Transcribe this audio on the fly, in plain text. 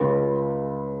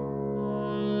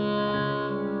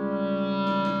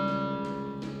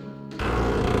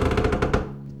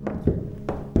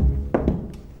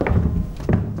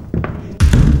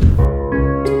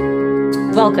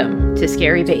Welcome to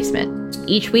Scary Basement.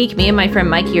 Each week, me and my friend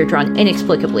Mikey are drawn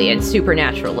inexplicably and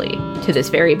supernaturally to this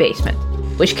very basement,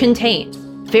 which contains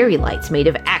fairy lights made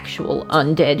of actual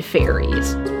undead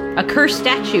fairies, a cursed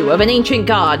statue of an ancient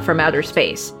god from outer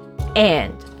space,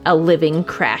 and a living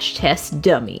crash test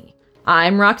dummy.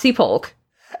 I'm Roxy Polk.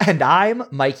 And I'm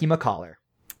Mikey McCollar.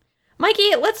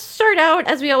 Mikey, let's start out,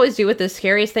 as we always do, with the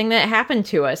scariest thing that happened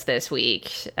to us this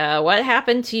week. What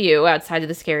happened to you outside of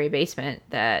the scary basement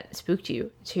that spooked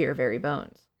you to your very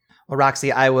bones? Well,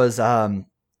 Roxy, I was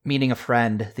meeting a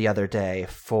friend the other day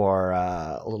for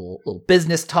a little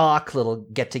business talk, little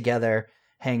get-together,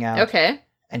 hangout. Okay.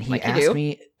 And he asked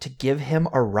me to give him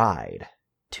a ride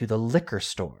to the liquor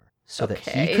store so that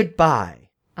he could buy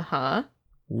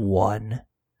one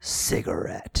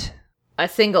cigarette. A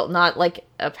single, not like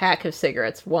a pack of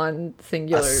cigarettes, one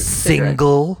singular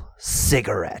single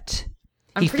cigarette.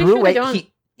 He threw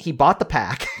away, he bought the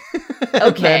pack.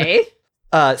 Okay.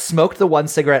 Then, smoked the one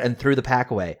cigarette and threw the pack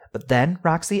away. But then,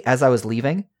 Roxy, as I was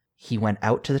leaving, he went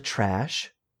out to the trash,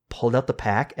 pulled out the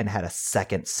pack, and had a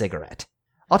second cigarette.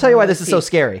 I'll tell you why this is so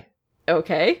scary.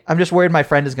 Okay. I'm just worried my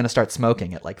friend is going to start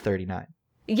smoking at like 39.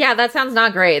 Yeah, that sounds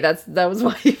not great. That was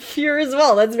my fear as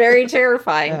well. That's very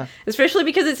terrifying. Yeah. Especially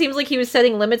because it seems like he was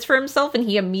setting limits for himself and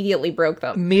he immediately broke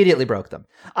them.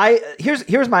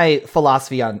 Here's my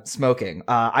philosophy on smoking.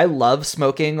 I love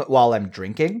smoking while I'm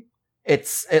drinking.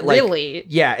 Really?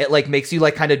 Yeah, it like makes you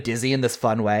like kind of dizzy in this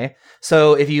fun way.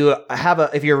 So if you're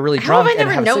really drunk, how have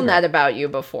I never known that about you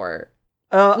before?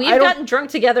 We've gotten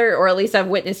drunk together, or at least I've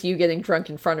witnessed you getting drunk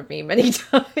in front of me many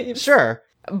times. Sure.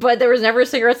 But there was never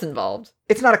cigarettes involved.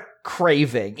 It's not a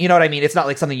craving. You know what I mean? It's not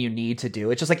like something you need to do.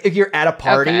 It's just like if you're at a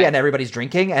party and everybody's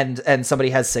drinking and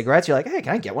somebody has cigarettes, you're like, hey,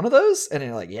 can I get one of those? And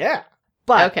you're like, yeah.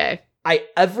 But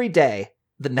every day,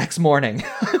 the next morning,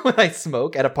 when I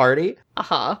smoke at a party,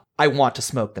 I want to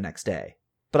smoke the next day.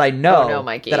 But I know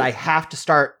that I have to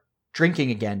start drinking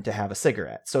again to have a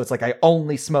cigarette. So it's like I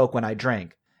only smoke when I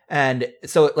drink. And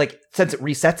so, like, since it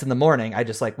resets in the morning, I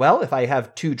just like, well, if I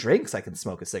have 2 drinks, I can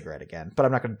smoke a cigarette again. But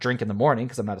I'm not going to drink in the morning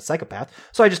because I'm not a psychopath.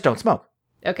 So I just don't smoke.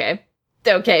 Okay,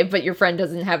 but your friend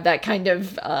doesn't have that kind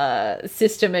of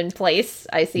system in place,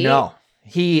 I see. No.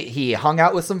 He hung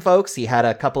out with some folks. He had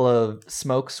a couple of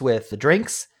smokes with the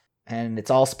drinks. And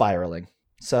it's all spiraling.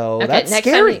 So that's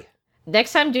scary.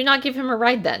 Next time, do not give him a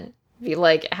ride then. Be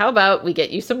like, how about we get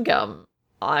you some gum?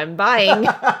 I'm buying.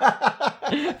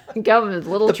 Gum is a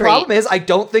little treat. The problem is,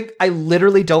 I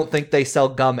literally don't think they sell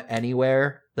gum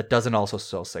anywhere that doesn't also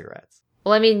sell cigarettes.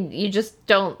 Well, I mean, you just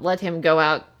don't let him go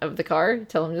out of the car.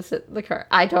 Tell him to sit in the car.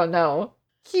 I don't know.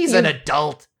 He's an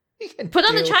adult. Put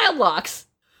on the child locks.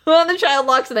 Put on the child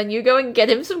locks, and then you go and get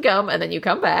him some gum, and then you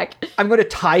come back. I'm going to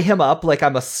tie him up like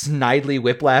I'm a Snidely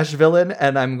Whiplash villain,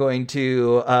 and I'm going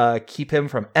to keep him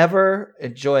from ever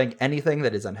enjoying anything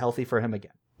that is unhealthy for him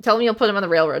again. Tell him you'll put him on the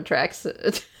railroad tracks.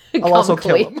 I'll also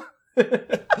kill him.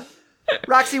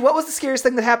 Roxy, what was the scariest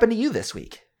thing that happened to you this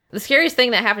week? The scariest thing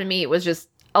that happened to me was just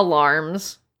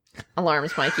alarms.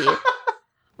 Alarms, Mikey.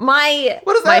 My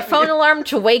phone alarm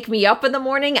to wake me up in the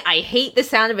morning, I hate the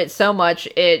sound of it so much.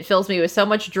 It fills me with so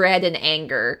much dread and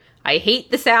anger. I hate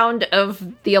the sound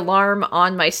of the alarm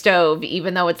on my stove,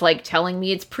 even though it's like telling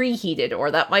me it's preheated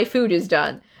or that my food is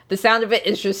done. The sound of it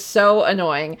is just so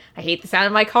annoying. I hate the sound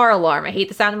of my car alarm. I hate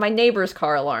the sound of my neighbor's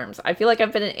car alarms. I feel like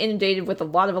I've been inundated with a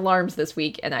lot of alarms this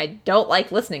week, and I don't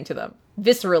like listening to them.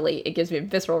 Viscerally, it gives me a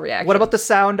visceral reaction. What about the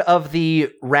sound of the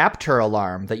raptor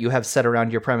alarm that you have set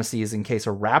around your premises in case a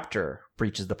raptor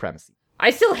breaches the premises?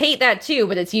 I still hate that too,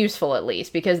 but it's useful at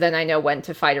least, because then I know when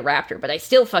to fight a raptor. But I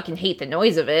still fucking hate the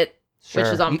noise of it, which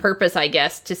is on purpose, I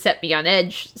guess, to set me on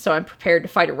edge, so I'm prepared to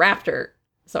fight a raptor.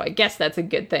 So I guess that's a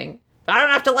good thing. I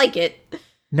don't have to like it.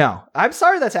 No, I'm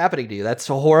sorry that's happening to you. That's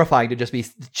so horrifying to just be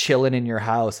chilling in your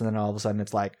house and then all of a sudden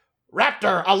it's like,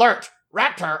 raptor alert,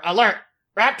 raptor alert,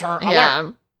 raptor alert. Yeah.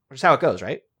 Which is how it goes,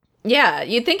 right? Yeah,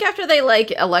 you'd think after they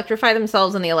like electrify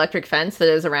themselves in the electric fence that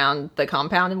is around the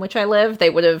compound in which I live, they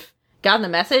would have gotten the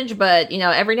message, but you know,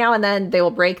 every now and then they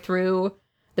will break through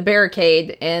the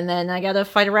barricade and then I gotta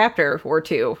fight a raptor or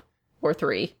 2 or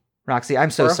 3. Roxy, I'm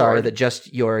so sorry that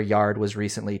just your yard was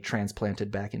recently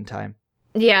transplanted back in time.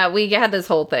 Yeah, we had this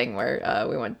whole thing where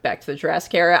we went back to the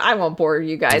Jurassic era. I won't bore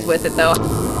you guys with it, though.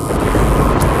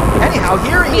 Anyhow,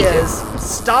 here he is,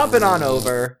 stomping on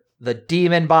over, the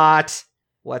Demon Bot.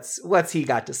 What's he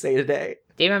got to say today?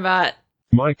 Demon Bot.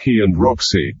 Mikey and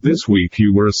Roxy, this week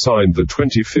you were assigned the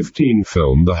 2015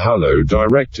 film The Hallow,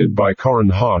 directed by Corin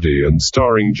Hardy and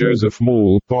starring Joseph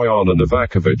Maul, Bojana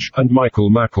Novakovic, and Michael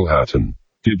McElhatton.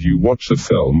 Did you watch the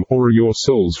film, or are your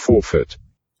souls forfeit?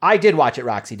 I did watch it,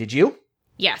 Roxy. Did you?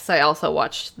 Yes, I also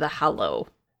watched The Hollow.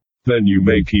 Then you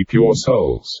may keep your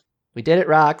souls. We did it,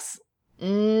 Rox.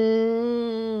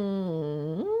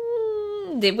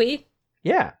 Did we?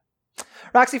 Yeah.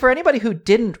 Roxy, for anybody who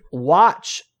didn't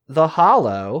watch The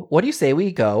Hollow, what do you say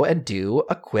we go and do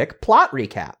a quick plot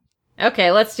recap?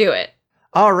 Okay, let's do it.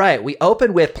 All right, we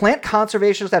open with plant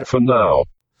conservationist... For now.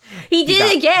 He did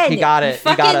it again! He got it.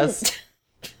 He got us.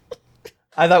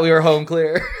 I thought we were home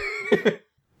clear.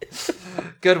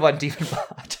 Good one, Demon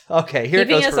Bot. Okay, here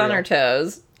Keeping it goes. Keeping us on our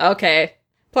toes. Okay.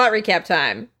 Plot recap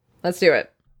time. Let's do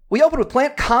it. We open with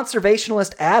plant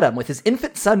conservationist Adam with his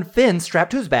infant son Finn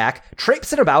strapped to his back,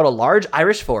 traipsing about a large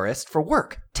Irish forest for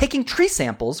work, taking tree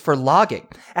samples for logging.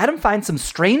 Adam finds some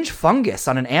strange fungus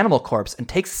on an animal corpse and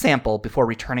takes a sample before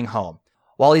returning home.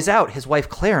 While he's out, his wife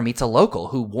Claire meets a local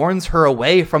who warns her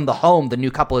away from the home the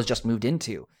new couple has just moved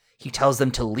into. He tells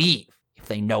them to leave if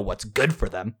they know what's good for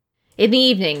them. In the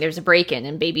evening, there's a break-in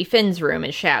and baby Finn's room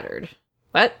is shattered.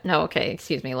 What? No, okay,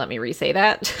 excuse me, let me re-say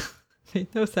that.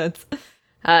 Made no sense.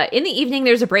 In the evening,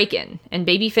 there's a break-in, and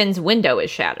baby Finn's window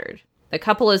is shattered. The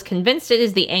couple is convinced it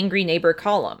is the angry neighbor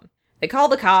Colum. They call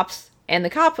the cops, and the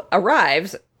cop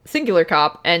arrives, singular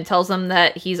cop, and tells them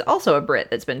that he's also a Brit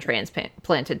that's been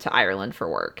transplanted to Ireland for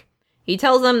work. He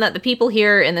tells them that the people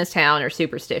here in this town are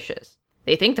superstitious.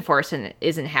 They think the forest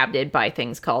is inhabited by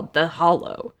things called the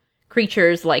Hollow,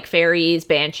 creatures like fairies,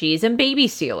 banshees, and baby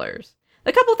stealers.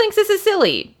 The couple thinks this is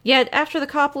silly, yet after the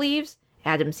cop leaves,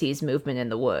 Adam sees movement in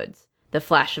the woods. The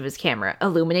flash of his camera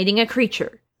illuminating a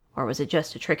creature. Or was it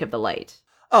just a trick of the light?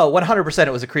 Oh, 100%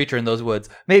 it was a creature in those woods.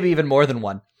 Maybe even more than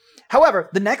one. However,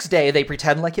 the next day they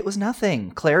pretend like it was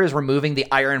nothing. Claire is removing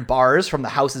the iron bars from the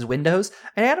house's windows,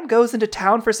 and Adam goes into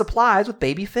town for supplies with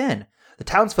baby Finn. The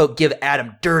townsfolk give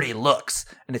Adam dirty looks,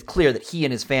 and it's clear that he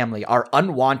and his family are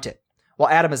unwanted. While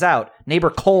Adam is out, neighbor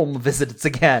Colm visits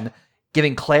again,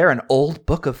 giving Claire an old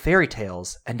book of fairy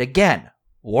tales, and again,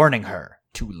 warning her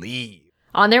to leave.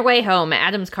 On their way home,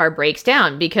 Adam's car breaks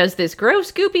down because this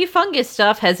gross, goopy fungus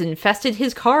stuff has infested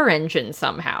his car engine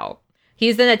somehow.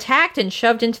 He's then attacked and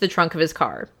shoved into the trunk of his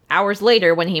car. Hours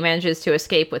later, when he manages to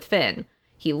escape with Finn,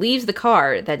 he leaves the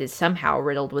car that is somehow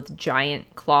riddled with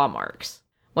giant claw marks.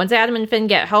 Once Adam and Finn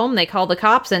get home, they call the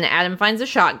cops and Adam finds a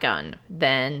shotgun.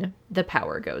 Then the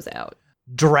power goes out.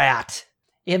 Drat!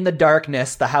 In the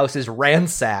darkness, the house is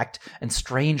ransacked, and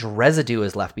strange residue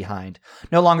is left behind.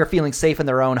 No longer feeling safe in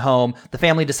their own home, the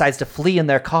family decides to flee in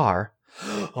their car,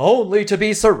 only to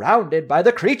be surrounded by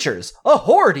the creatures, a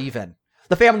horde even.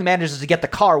 The family manages to get the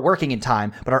car working in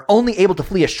time, but are only able to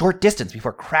flee a short distance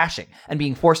before crashing and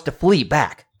being forced to flee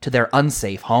back to their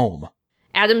unsafe home.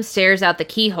 Adam stares out the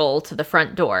keyhole to the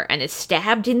front door and is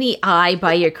stabbed in the eye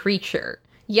by a creature.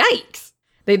 Yikes!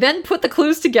 They then put the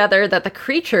clues together that the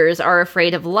creatures are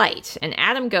afraid of light, and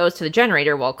Adam goes to the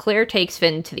generator while Claire takes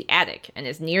Finn to the attic and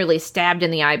is nearly stabbed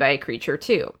in the eye by a creature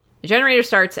too. The generator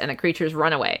starts and the creatures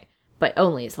run away, but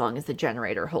only as long as the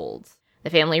generator holds.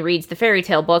 The family reads the fairy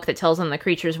tale book that tells them the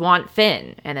creatures want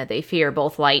Finn, and that they fear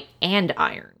both light and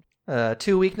iron.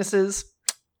 2 weaknesses?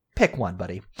 Pick one,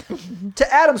 buddy.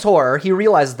 To Adam's horror, he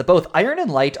realizes that both iron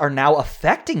and light are now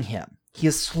affecting him. He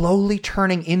is slowly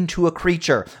turning into a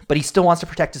creature, but he still wants to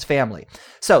protect his family.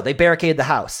 So they barricade the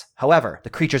house. However, the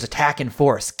creatures attack in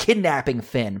force, kidnapping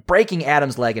Finn, breaking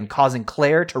Adam's leg and causing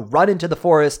Claire to run into the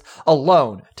forest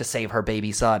alone to save her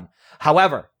baby son.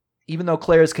 However, even though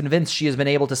Claire is convinced she has been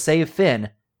able to save Finn,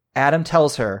 Adam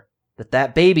tells her that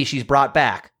that baby she's brought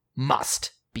back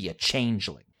must be a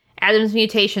changeling. Adam's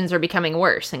mutations are becoming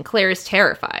worse, and Claire is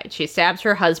terrified. She stabs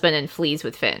her husband and flees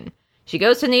with Finn. She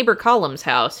goes to neighbor Colum's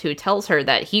house, who tells her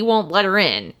that he won't let her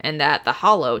in, and that the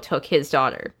Hollow took his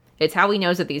daughter. It's how he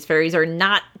knows that these fairies are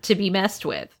not to be messed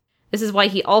with. This is why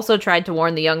he also tried to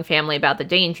warn the young family about the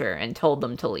danger, and told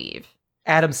them to leave.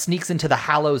 Adam sneaks into the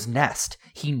Hollow's nest.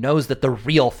 He knows that the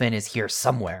real Finn is here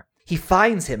somewhere. He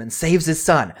finds him and saves his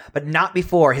son, but not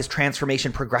before his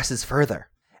transformation progresses further.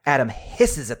 Adam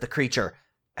hisses at the creature,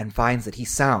 and finds that he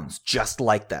sounds just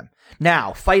like them.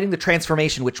 Now, fighting the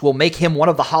transformation which will make him one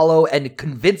of the Hollow and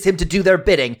convince him to do their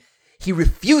bidding, he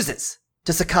refuses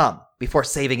to succumb before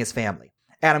saving his family.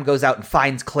 Adam goes out and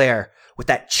finds Claire with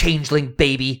that changeling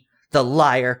baby, the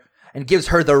liar, and gives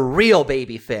her the real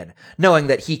baby Finn, knowing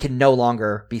that he can no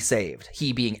longer be saved,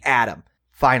 he being Adam.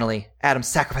 Finally, Adam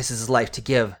sacrifices his life to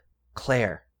give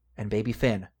Claire and baby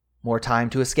Finn more time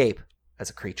to escape as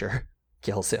a creature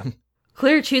kills him.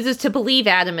 Claire chooses to believe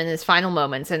Adam in his final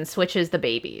moments and switches the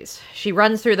babies. She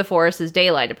runs through the forest as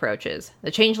daylight approaches. The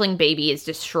changeling baby is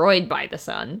destroyed by the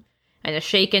sun, and a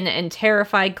shaken and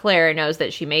terrified Claire knows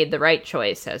that she made the right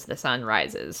choice as the sun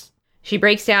rises. She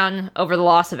breaks down over the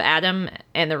loss of Adam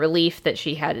and the relief that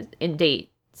she had in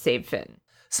date save Finn.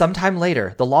 Sometime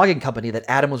later, the logging company that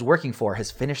Adam was working for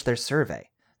has finished their survey.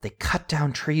 They cut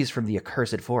down trees from the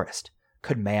accursed forest.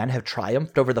 Could man have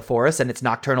triumphed over the forest and its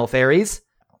nocturnal fairies?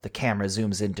 The camera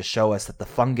zooms in to show us that the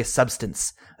fungus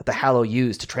substance that the Hallow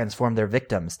used to transform their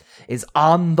victims is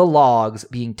on the logs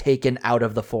being taken out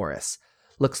of the forest.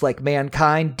 Looks like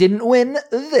mankind didn't win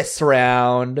this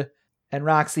round. And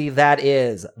Roxy, that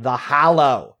is The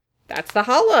Hallow. That's The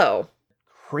Hallow.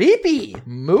 Creepy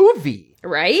movie.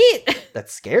 Right? That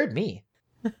scared me.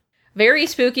 Very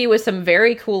spooky with some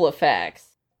very cool effects.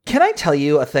 Can I tell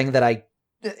you a thing that I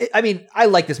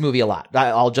like this movie a lot.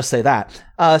 I'll just say that.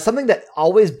 Something that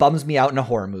always bums me out in a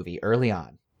horror movie early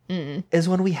on is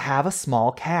when we have a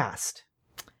small cast.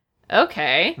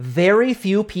 Okay. Very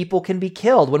few people can be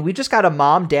killed. When we just got a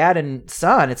mom, dad, and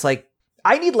son, it's like,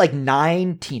 I need like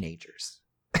 9 teenagers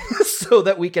so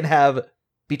that we can have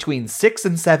between 6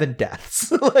 and 7 deaths.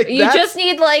 You just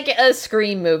need like a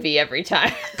Scream movie every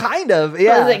time. Kind of,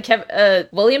 yeah.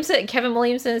 What is it, Kevin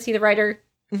Williamson, is he the writer?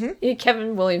 Mm-hmm.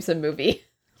 Kevin Williamson movie.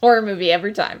 Horror movie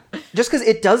every time. Just because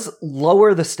it does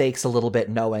lower the stakes a little bit,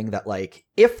 knowing that, like,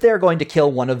 if they're going to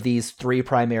kill one of these 3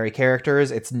 primary characters,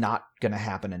 it's not going to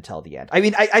happen until the end. I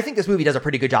mean, I think this movie does a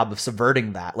pretty good job of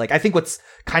subverting that. Like, I think what's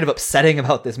kind of upsetting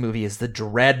about this movie is the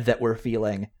dread that we're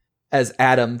feeling as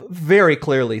Adam very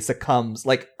clearly succumbs,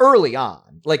 like, early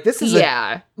on. Like, this is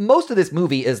most of this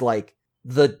movie is, like,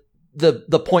 the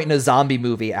point in a zombie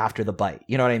movie after the bite.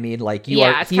 You know what I mean? Like,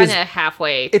 it's kind of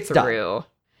halfway through. Done.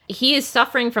 He is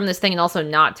suffering from this thing and also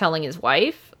not telling his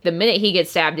wife. The minute he gets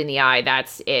stabbed in the eye,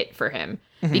 that's it for him.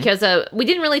 Mm-hmm. Because we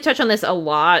didn't really touch on this a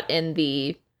lot in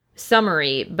the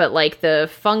summary, but like the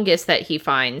fungus that he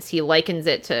finds, he likens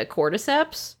it to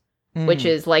cordyceps, which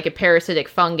is like a parasitic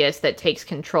fungus that takes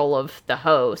control of the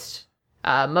host.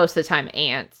 Most of the time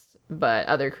ants, but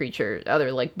other creatures,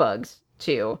 other like bugs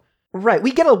too. Right.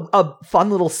 We get a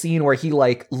fun little scene where he,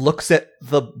 like, looks at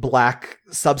the black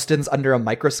substance under a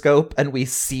microscope and we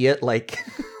see it, like,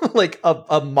 like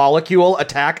a molecule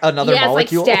attack another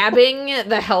molecule. Yeah, it's like stabbing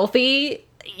the healthy,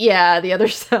 the other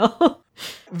cell.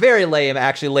 Very lame,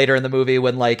 actually, later in the movie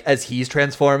when, like, as he's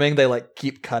transforming, they, like,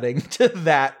 keep cutting to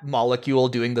that molecule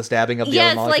doing the stabbing of the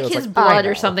other molecule. Yeah, it's like his blood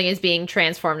or something is being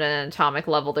transformed at an atomic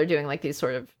level. They're doing, like, these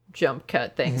sort of jump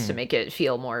cut things to make it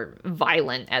feel more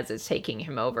violent as it's taking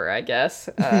him over, I guess.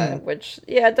 Which,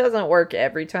 it doesn't work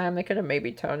every time. They could have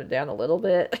maybe toned it down a little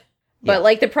bit. But,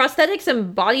 like, the prosthetics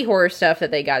and body horror stuff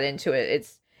that they got into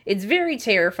it's very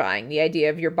terrifying, the idea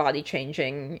of your body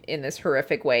changing in this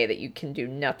horrific way that you can do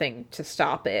nothing to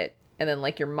stop it. And then,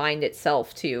 like, your mind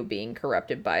itself, too, being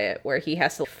corrupted by it, where he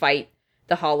has to fight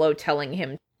the Hallow telling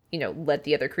him, let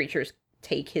the other creatures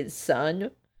take his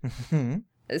son.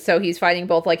 So he's fighting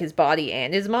both, like, his body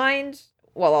and his mind,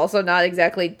 while also not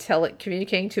exactly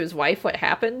communicating to his wife what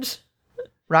happened.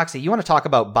 Roxy, you want to talk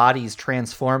about bodies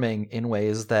transforming in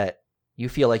ways that you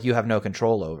feel like you have no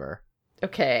control over.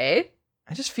 Okay.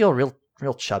 I just feel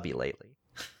real chubby lately.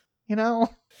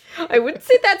 I wouldn't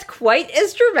say that's quite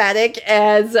as dramatic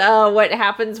as what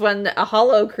happens when a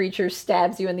Hallow creature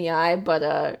stabs you in the eye,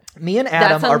 but me and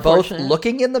Adam are both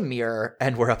looking in the mirror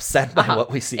and we're upset by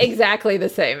what we see. Exactly the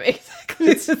same.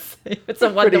 Exactly the same. It's a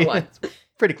 1-to-1.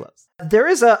 Pretty close. There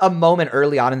is a moment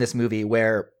early on in this movie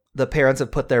where the parents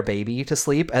have put their baby to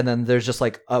sleep and then there's just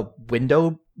like a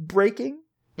window breaking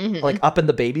like up in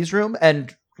the baby's room,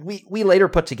 and we later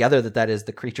put together that is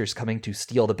the creatures coming to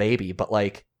steal the baby, but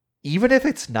like, even if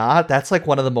it's not, that's like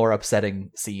one of the more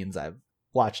upsetting scenes I've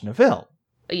watched in a film.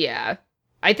 Yeah.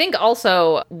 I think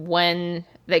also when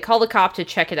they call the cop to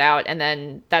check it out, and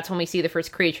then that's when we see the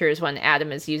first creatures when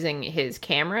Adam is using his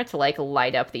camera to like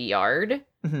light up the yard.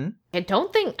 Mm-hmm.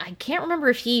 I can't remember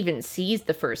if he even sees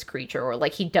the first creature, or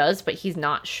like he does, but he's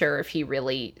not sure if he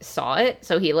really saw it.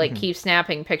 So he like keeps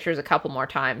snapping pictures a couple more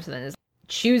times and then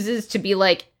chooses to be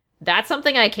like, that's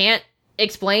something I can't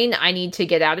explain, I need to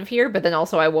get out of here, but then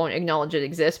also I won't acknowledge it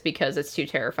exists because it's too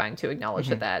terrifying to acknowledge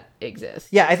that exists.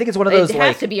 Yeah, I think it's one of those, it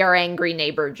has to be our angry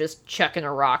neighbor just chucking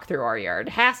a rock through our yard.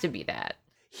 It has to be that.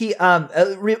 He,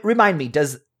 remind me,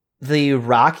 does the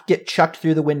rock get chucked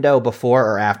through the window before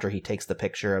or after he takes the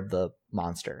picture of the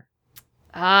monster?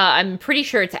 I'm pretty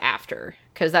sure it's after,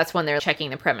 because that's when they're checking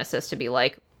the premises to be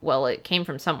like, well, it came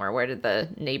from somewhere. Where did the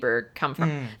neighbor come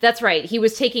from? That's right. He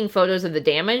was taking photos of the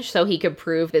damage so he could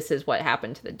prove this is what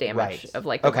happened to the damage of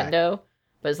like the window.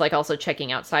 But it's like also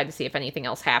checking outside to see if anything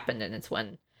else happened. And it's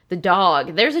when the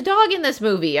dog, there's a dog in this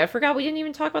movie. I forgot we didn't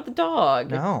even talk about the dog.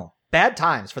 No. Bad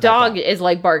times for that dog. Is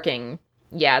like barking.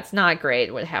 Yeah, it's not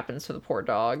great what happens to the poor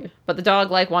dog. But the dog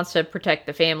like wants to protect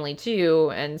the family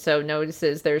too. And so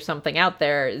notices there's something out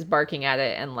there, is barking at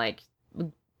it and like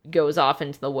goes off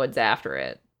into the woods after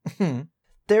it.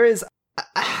 There is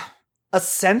a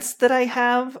sense that I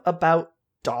have about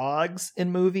dogs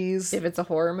in movies. If it's a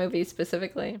horror movie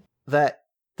specifically. That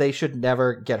they should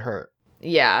never get hurt.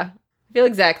 Yeah. I feel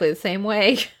exactly the same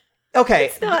way.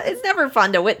 Okay. It's never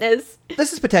fun to witness.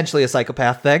 This is potentially a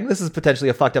psychopath thing. This is potentially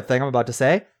a fucked up thing I'm about to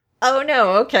say. Oh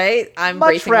no, okay. I'm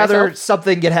much rather myself.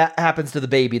 Something happens to the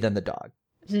baby than the dog.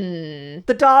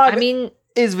 The dog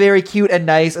is very cute and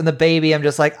nice, and the baby, I'm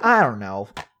just like, I don't know.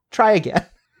 Try again.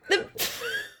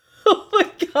 Oh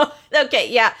my god. Okay,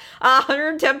 yeah.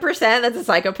 110%. That's a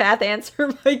psychopath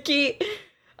answer, Mikey.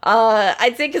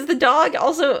 I'd say because the dog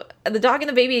and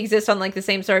the baby exist on like the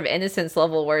same sort of innocence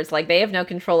level where it's like they have no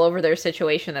control over their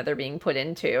situation that they're being put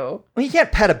into. Well, you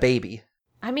can't pet a baby.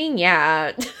 I mean,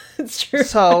 yeah, it's true.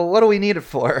 So what do we need it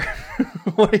for?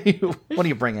 What are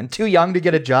you bringing? Too young to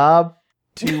get a job?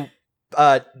 Too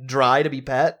dry to be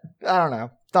pet? I don't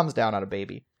know. Thumbs down on a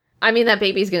baby. I mean, that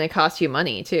baby's going to cost you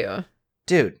money too.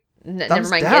 Dude. Never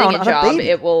mind getting a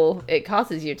job. It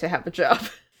causes you to have a job.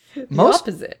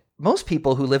 Opposite. Most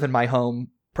people who live in my home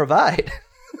provide.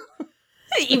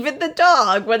 Even the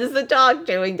dog. What is the dog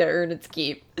doing to earn its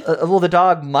keep? Well, the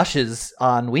dog mushes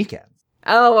on weekends.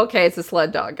 Oh, okay. It's a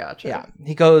sled dog. Gotcha. Yeah,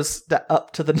 he goes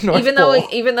up to the North Pole.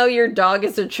 Even though your dog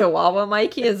is a Chihuahua,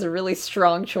 Mike, he is a really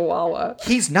strong Chihuahua.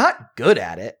 He's not good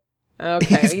at it.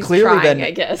 Okay, he's clearly trying,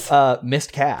 I guess.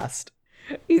 Miscast.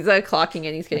 He's clocking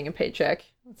in. He's getting a paycheck.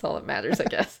 That's all that matters, I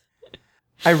guess.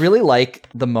 I really like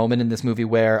the moment in this movie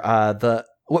where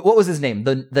what was his name?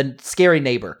 The scary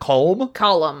neighbor, Colm?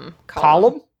 Column?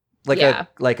 Like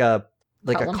a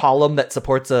column that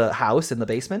supports a house in the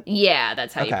basement? Yeah,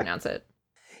 that's how you pronounce it.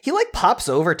 He pops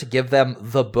over to give them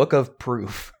the Book of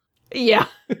Proof. Yeah.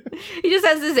 He just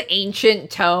has this ancient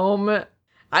tome.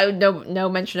 I would no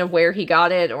mention of where he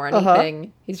got it or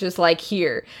anything. He's just like,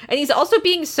 here. And he's also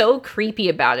being so creepy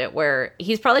about it, where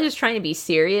he's probably just trying to be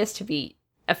serious, to be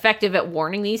effective at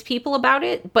warning these people about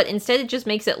it, but instead it just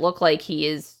makes it look like he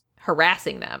is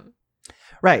harassing them.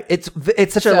 Right. It's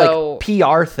such a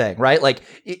PR thing, right? Like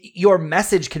your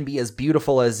message can be as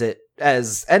beautiful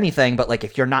as anything, but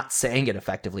if you're not saying it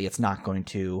effectively, it's not going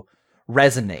to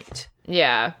resonate.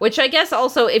 Yeah, which I guess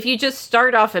also if you just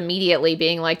start off immediately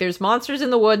being like, there's monsters in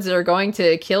the woods that are going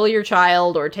to kill your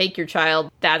child or take your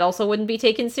child, that also wouldn't be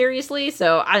taken seriously.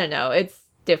 So I don't know. It's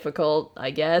difficult,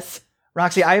 I guess.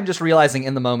 Roxy, I am just realizing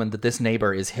in the moment that this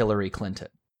neighbor is Hillary Clinton.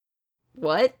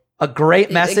 What? A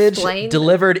great message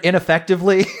delivered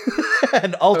ineffectively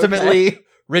and ultimately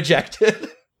rejected.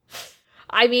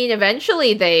 I mean,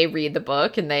 eventually they read the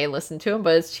book and they listen to him,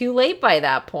 but it's too late by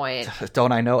that point.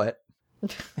 Don't I know it?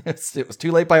 It was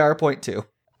too late by our point, too.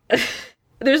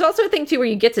 There's also a thing, too, where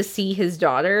you get to see his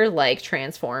daughter,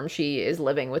 transform. She is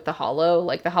living with the Hollow.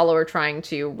 The Hollow are trying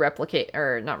to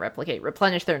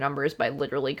replenish their numbers by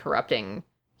literally corrupting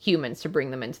humans to bring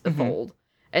them into the fold.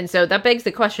 And so that begs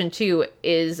the question, too,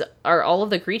 are all of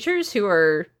the creatures who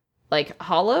are,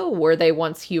 Hollow, were they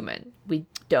once human? We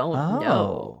don't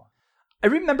know. I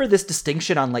remember this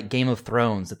distinction on, Game of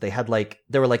Thrones, that they had,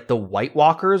 there were, the White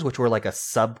Walkers, which were, a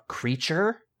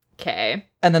sub-creature. Okay.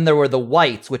 And then there were the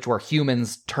Whites, which were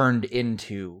humans turned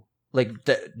into,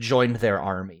 joined their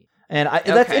army. And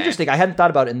that's interesting. I hadn't thought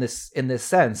about it in this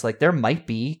sense. There might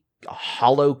be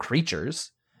hollow creatures,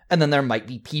 and then there might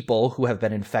be people who have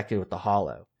been infected with the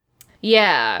hollow.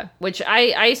 Yeah, which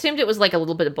I assumed it was, a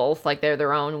little bit of both. They're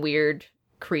their own weird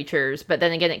creatures. But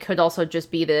then again, it could also just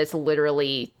be that it's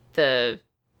literally the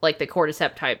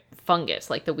cordyceps type fungus,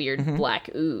 the weird black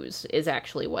ooze is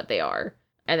actually what they are.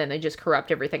 And then they just corrupt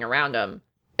everything around them.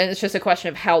 And it's just a question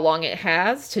of how long it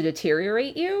has to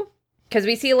deteriorate you. Because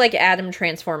we see, Adam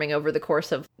transforming over the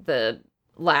course of the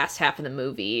last half of the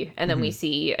movie. And then we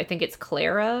see, I think it's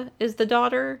Clara is the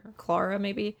daughter, or Clara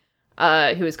maybe,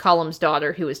 who is Column's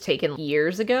daughter, who was taken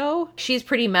years ago. She's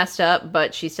pretty messed up,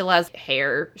 but she still has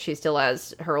hair. She still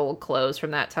has her old clothes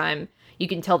from that time. You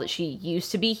can tell that she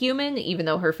used to be human, even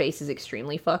though her face is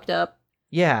extremely fucked up.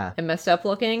 Yeah. And messed up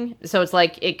looking. So it's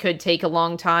it could take a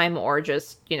long time, or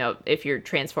just, if you're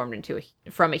transformed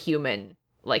from a human,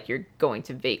 you're going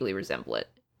to vaguely resemble it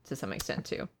to some extent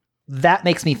too. That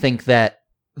makes me think that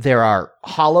there are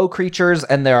hollow creatures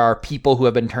and there are people who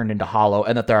have been turned into hollow,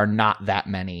 and that there are not that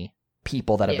many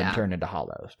people that have been turned into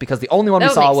hollows. Because the only one we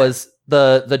saw was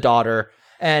the daughter.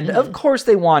 And of course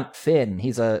they want Finn.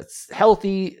 He's a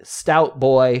healthy, stout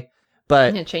boy,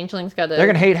 but Changeling's they're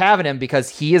going to hate having him because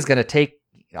he is going to take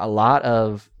a lot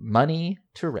of money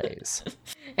to raise.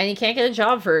 And he can't get a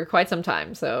job for quite some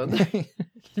time, so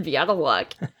be out of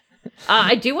luck.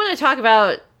 I do want to talk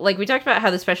about, we talked about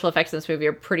how the special effects in this movie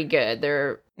are pretty good.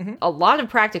 They're a lot of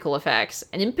practical effects.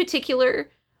 And in particular,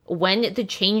 when the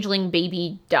changeling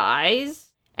baby dies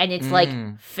and its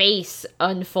like face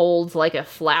unfolds like a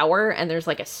flower and there's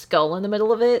like a skull in the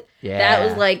middle of it. Yeah. That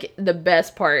was like the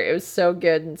best part. It was so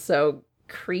good and so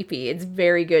creepy. It's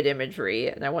very good imagery.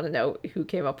 And I want to know who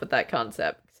came up with that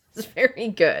concept. It's very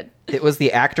good. It was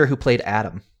the actor who played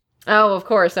Adam. Oh, of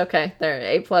course. Okay. There,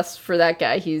 A+ for that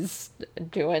guy. He's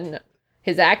doing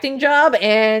his acting job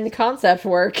and concept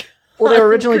work. Well, they were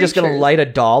originally just going to light a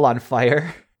doll on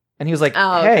fire. And he was like,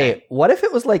 hey, what if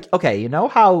it was like, okay, you know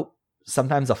how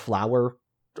sometimes a flower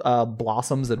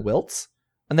blossoms and wilts?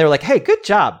 And they were like, hey, good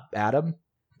job, Adam.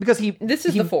 Because This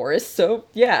is the forest, so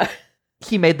yeah.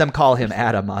 He made them call him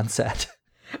Adam on set.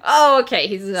 Oh, okay.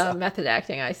 He's method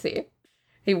acting, I see.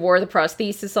 He wore the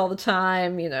prosthesis all the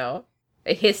time, you know.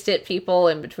 Hissed at people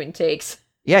in between takes.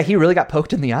 Yeah, he really got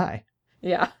poked in the eye.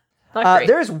 Yeah.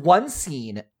 There's one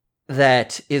scene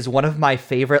that is one of my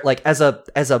favorite, like as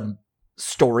a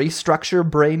story structure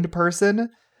brained person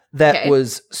that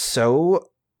was so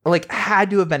like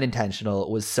had to have been intentional. It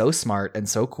was so smart and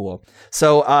so cool.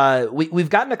 So we've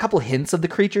gotten a couple hints of the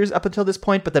creatures up until this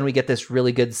point, but then we get this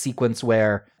really good sequence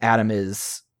where Adam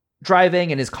is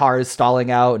driving and his car is stalling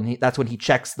out, and that's when he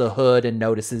checks the hood and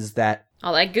notices that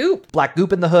all that goop, black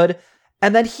goop in the hood.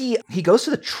 And then he goes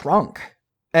to the trunk,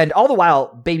 and all the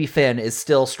while baby Finn is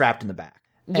still strapped in the back.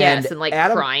 Yes, and like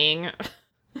Adam, crying.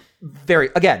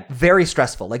 very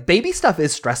stressful. Like baby stuff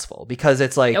is stressful because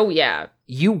it's like, oh yeah,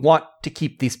 you want to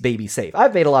keep these babies safe.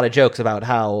 I've made a lot of jokes about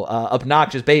how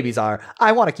obnoxious babies are.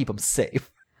 I want to keep them safe.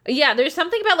 Yeah, there's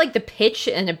something about like the pitch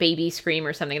in a baby scream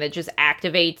or something that just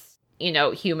activates, you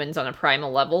know, humans on a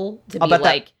primal level to be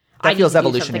like, that feels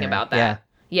evolutionary. Do something about that.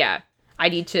 Yeah, I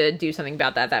need to do something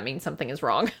about that. That means something is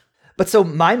wrong. But so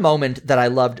my moment that I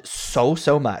loved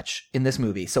so much in this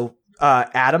movie. So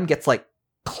Adam gets like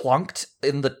clunked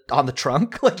on the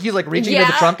trunk. Like he's like reaching into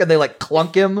the trunk and they like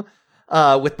clunk him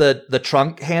with the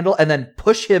trunk handle and then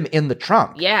push him in the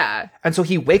trunk. Yeah. And so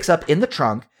he wakes up in the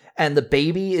trunk and the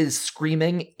baby is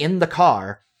screaming in the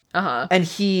car. Uh-huh. And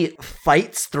he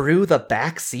fights through the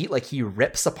back seat. Like he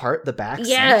rips apart the back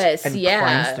seat and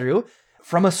climbs through.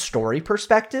 From a story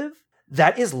perspective,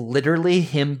 that is literally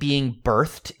him being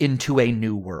birthed into a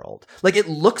new world. Like, it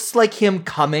looks like him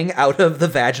coming out of the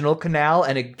vaginal canal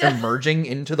and emerging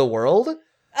into the world.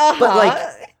 Uh-huh. But,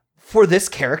 like, for this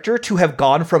character to have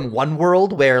gone from one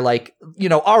world where, like, you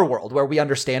know, our world, where we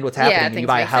understand what's happening and you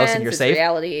buy a house and you're safe.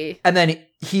 Reality. And then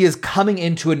he is coming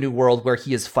into a new world where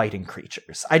he is fighting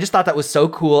creatures. I just thought that was so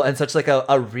cool and such, like,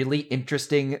 a really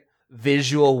interesting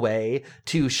visual way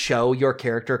to show your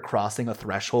character crossing a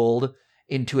threshold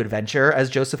into adventure, as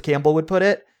Joseph Campbell would put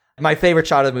it. My favorite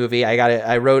shot of the movie,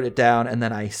 I wrote it down and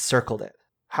then I circled it.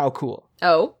 How cool.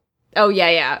 Oh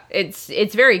yeah.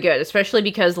 It's very good, especially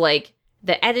because like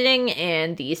the editing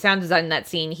and the sound design in that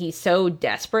scene, he's so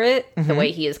desperate the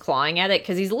way he is clawing at it,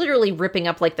 because he's literally ripping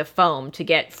up like the foam to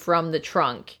get from the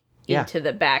trunk into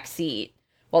the back seat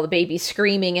while the baby's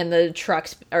screaming and the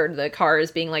trucks or the car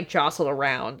is being like jostled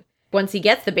around. Once he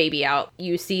gets the baby out,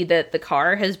 you see that the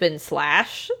car has been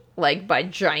slashed, like, by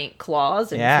giant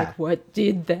claws. And it's like, what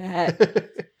did that?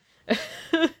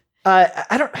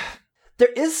 There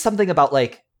is something about,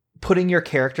 like, putting your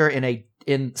character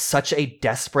in such a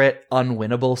desperate,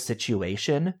 unwinnable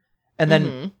situation. And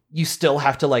then you still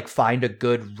have to, like, find a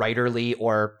good writerly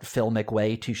or filmic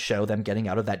way to show them getting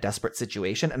out of that desperate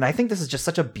situation. And I think this is just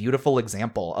such a beautiful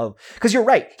example of... Because you're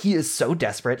right. He is so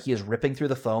desperate. He is ripping through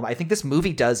the foam. I think this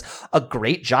movie does a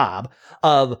great job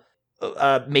of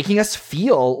making us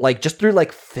feel, like, just through,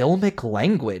 like, filmic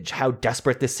language, how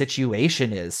desperate this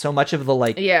situation is. So much of the,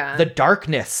 like, the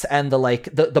darkness and the, like,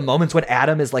 the moments when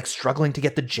Adam is, like, struggling to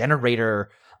get the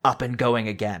generator up and going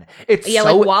again. It's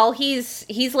like while he's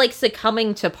like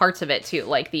succumbing to parts of it too,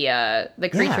 like the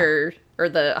creature or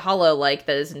the hollow like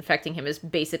that is infecting him is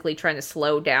basically trying to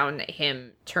slow down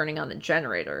him turning on the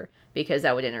generator because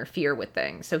that would interfere with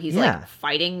things. So he's like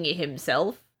fighting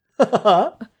himself.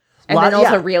 And then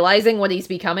also realizing what he's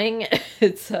becoming.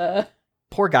 It's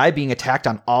poor guy being attacked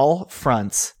on all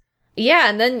fronts. Yeah,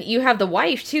 and then you have the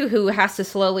wife too who has to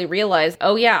slowly realize,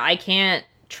 oh yeah, I can't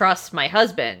trust my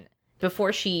husband.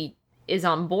 Before she is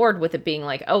on board with it being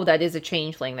like, oh, that is a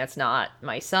changeling, that's not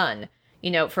my son. You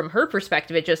know, from her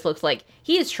perspective, it just looks like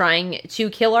he is trying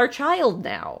to kill our child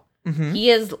now. He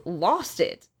has lost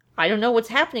it. I don't know what's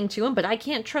happening to him, but I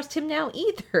can't trust him now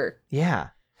either. Yeah.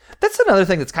 That's another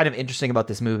thing that's kind of interesting about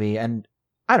this movie, and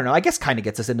I don't know, I guess kind of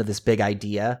gets us into this big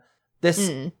idea.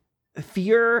 This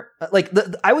fear, like,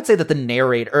 I would say that the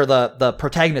narrator, or the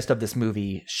protagonist of this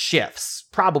movie shifts,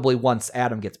 probably once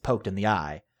Adam gets poked in the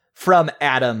eye. From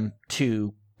Adam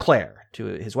to Claire, to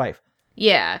his wife.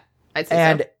 Yeah, I'd say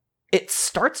and it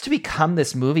starts to become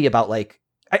this movie about like,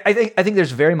 I think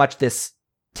there's very much this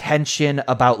tension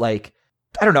about like,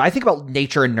 I don't know, I think about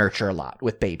nature and nurture a lot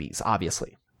with babies,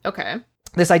 obviously. Okay.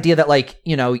 This idea that like,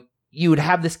 you know, you would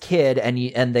have this kid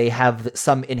and they have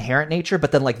some inherent nature,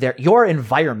 but then like your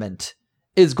environment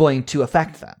is going to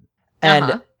affect them.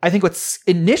 And I think what's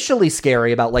initially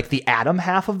scary about like the Adam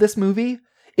half of this movie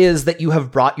is that you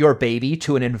have brought your baby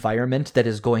to an environment that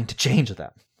is going to change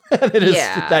them.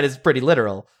 That is pretty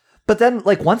literal. But then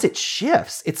like once it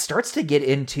shifts, it starts to get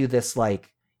into this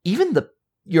like, even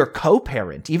your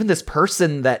co-parent, even this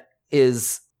person that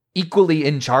is equally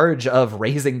in charge of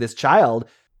raising this child,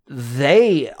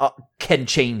 they can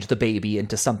change the baby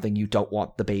into something you don't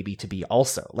want the baby to be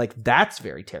also. Like, that's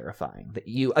very terrifying.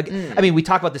 That I mean, we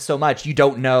talk about this so much. You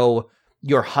don't know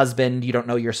your husband, you don't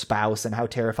know your spouse, and how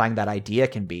terrifying that idea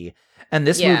can be. And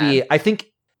this movie, I think,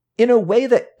 in a way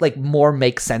that, like, more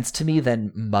makes sense to me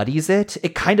than muddies it,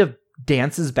 it kind of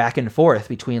dances back and forth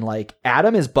between, like,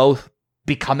 Adam is both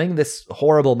becoming this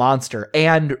horrible monster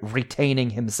and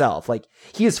retaining himself. Like,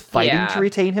 he is fighting to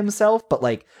retain himself, but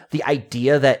like the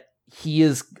idea that he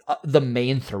is the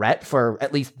main threat for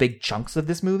at least big chunks of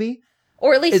this movie,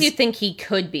 or at least you think he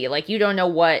could be, like, you don't know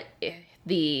what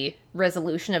the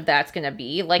resolution of that's going to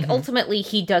be. Like, ultimately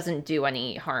he doesn't do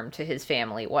any harm to his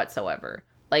family whatsoever.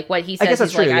 Like, what he says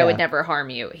is like, I would never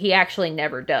harm you. He actually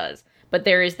never does. But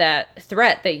there is that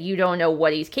threat that you don't know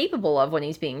what he's capable of when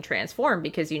he's being transformed,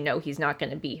 because you know he's not going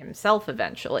to be himself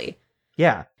eventually.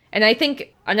 Yeah. And I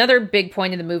think another big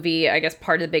point of the movie, I guess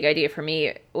part of the big idea for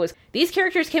me, was these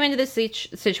characters came into this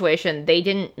situation, they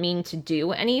didn't mean to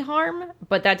do any harm,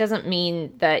 but that doesn't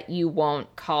mean that you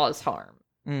won't cause harm.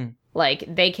 Like,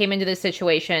 they came into this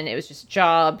situation, it was just a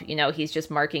job, you know, he's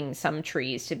just marking some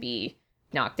trees to be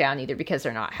knocked down, either because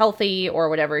they're not healthy or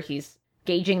whatever. He's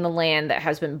gauging the land that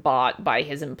has been bought by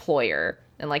his employer.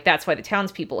 And like, that's why the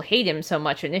townspeople hate him so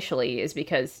much initially, is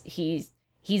because he's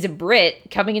a Brit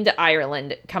coming into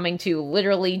Ireland, coming to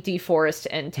literally deforest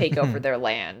and take over their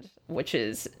land, which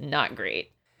is not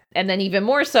great. And then even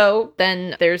more so,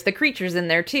 then there's the creatures in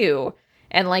there too.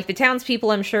 And like, the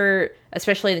townspeople, I'm sure,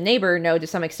 especially the neighbor, know to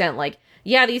some extent, like,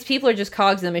 yeah, these people are just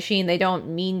cogs in the machine. They don't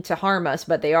mean to harm us,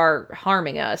 but they are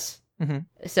harming us.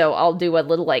 So I'll do what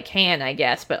little I can, I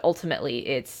guess, but ultimately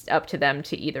it's up to them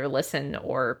to either listen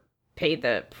or pay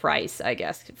the price, I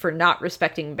guess, for not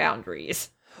respecting boundaries.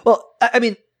 Well, I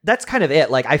mean, that's kind of it.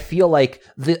 Like, I feel like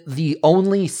the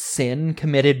only sin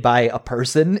committed by a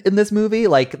person in this movie,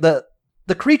 like, the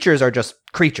creatures are just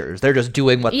creatures. They're just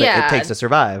doing what it takes to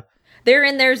survive. They're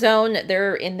in their zone,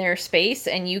 they're in their space,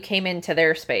 and you came into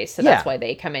their space, so that's why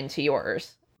they come into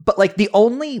yours. But like, the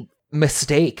only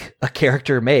mistake a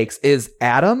character makes is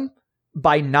Adam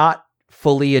by not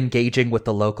fully engaging with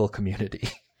the local community.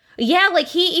 Yeah, like,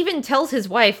 he even tells his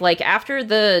wife, like, after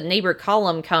the neighbor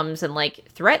Colum comes and like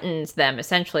threatens them,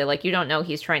 essentially, like, you don't know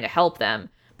he's trying to help them,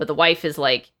 but the wife is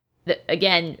like,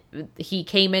 again, he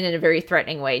came in a very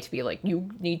threatening way to be like, you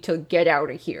need to get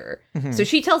out of here. So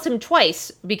she tells him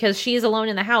twice, because she's alone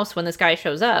in the house when this guy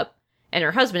shows up and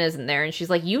her husband isn't there, and she's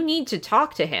like, you need to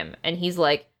talk to him. And he's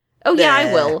like, oh yeah,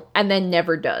 I will, and then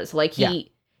never does. Like,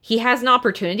 he has an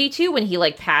opportunity to when he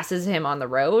like passes him on the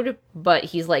road, but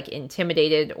he's like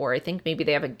intimidated, or I think maybe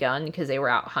they have a gun because they were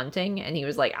out hunting, and he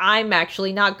was like, I'm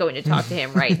actually not going to talk to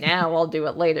him right now, I'll do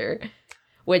it later.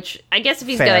 Which, I guess if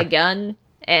he's got a gun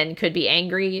and could be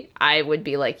angry, I would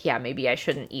be like, yeah, maybe I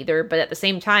shouldn't either. But at the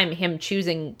same time, him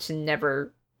choosing to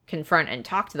never confront and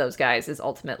talk to those guys is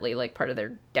ultimately like part of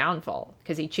their downfall,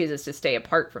 because he chooses to stay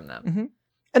apart from them.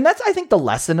 And that's, I think, the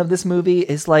lesson of this movie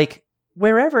is like,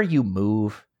 wherever you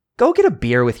move, go get a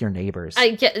beer with your neighbors.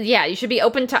 Yeah, you should be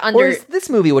open to or as this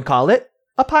movie would call it,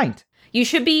 a pint. You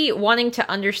should be wanting to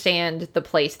understand the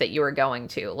place that you are going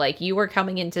to. Like, you are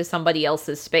coming into somebody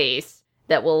else's space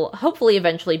that will hopefully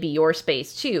eventually be your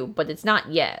space too, but it's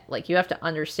not yet. Like, you have to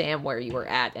understand where you are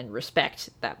at and respect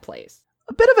that place.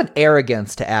 A bit of an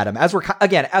arrogance to Adam, as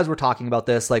we're talking about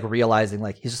this, like, realizing,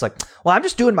 like, he's just like, well, I'm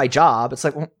just doing my job. It's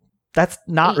like, well, that's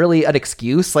not really an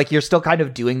excuse. Like, you're still kind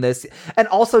of doing this. And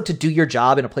also, to do your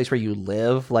job in a place where you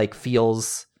live, like,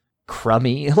 feels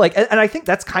crummy. Like, and I think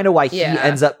that's kind of why he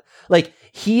ends up, like,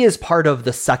 he is part of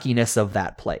the suckiness of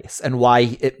that place, and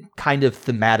why it kind of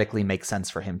thematically makes sense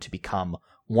for him to become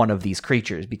one of these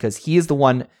creatures, because he is the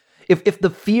one. If the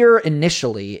fear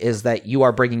initially is that you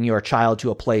are bringing your child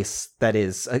to a place that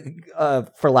is,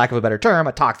 for lack of a better term,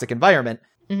 a toxic environment,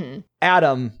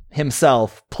 Adam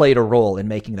himself played a role in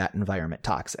making that environment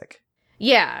toxic.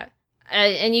 Yeah.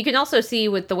 And you can also see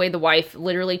with the way the wife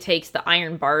literally takes the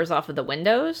iron bars off of the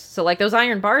windows. So, like, those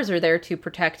iron bars are there to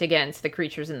protect against the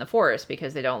creatures in the forest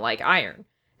because they don't like iron.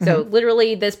 So,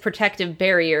 literally, this protective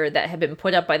barrier that had been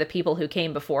put up by the people who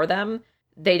came before them,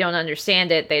 they don't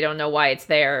understand it, they don't know why it's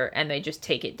there, and they just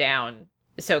take it down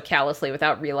so callously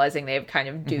without realizing they have kind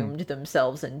of doomed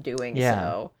themselves in doing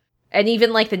so. And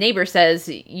even, like, the neighbor says,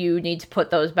 you need to put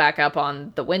those back up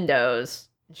on the windows.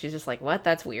 She's just like, what?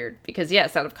 That's weird. Because,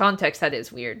 yes, out of context, that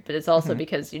is weird. But it's also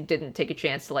because you didn't take a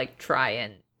chance to, like, try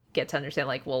and get to understand,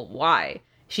 like, well, why?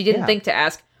 She didn't think to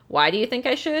ask, why do you think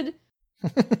I should?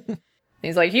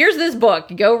 He's like, here's this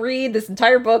book. Go read this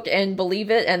entire book and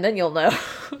believe it, and then you'll know.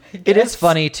 It is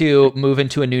funny to move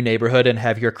into a new neighborhood and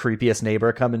have your creepiest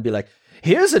neighbor come and be like,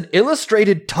 here's an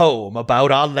illustrated tome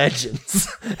about our legends.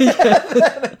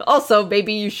 Also,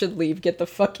 maybe you should leave. Get the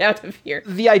fuck out of here.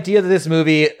 The idea that this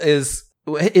movie is,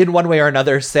 in one way or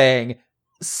another, saying,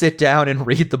 sit down and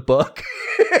read the book.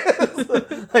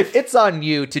 Like, it's on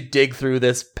you to dig through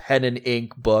this pen and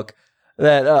ink book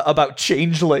that about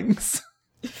changelings.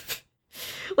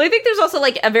 Well, I think there's also,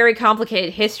 like, a very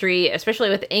complicated history, especially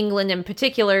with England in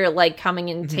particular, like, coming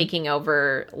and taking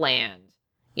over land,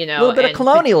 you know? A little bit of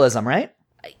colonialism, right?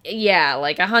 Yeah,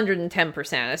 like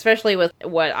 110%, especially with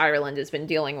what Ireland has been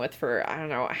dealing with for, I don't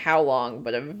know how long,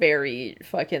 but a very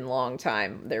fucking long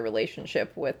time. Their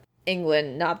relationship with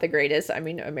England, not the greatest. I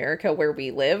mean, America, where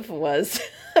we live, was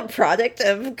a product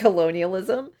of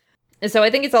colonialism. And so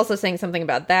I think it's also saying something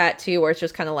about that, too, where it's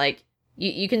just kind of like,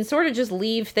 you can sort of just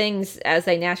leave things as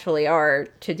they naturally are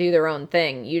to do their own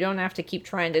thing. You don't have to keep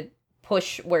trying to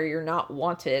push where you're not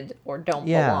wanted or don't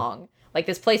belong. Like,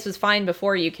 this place was fine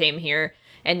before you came here,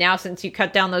 and now since you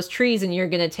cut down those trees and you're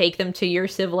going to take them to your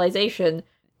civilization,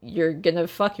 you're going to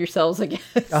fuck yourselves, I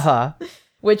guess.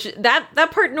 Which,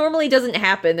 that part normally doesn't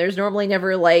happen. There's normally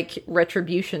never, like,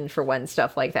 retribution for when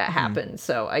stuff like that happens.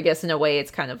 So I guess in a way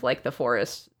it's kind of like the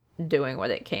forest doing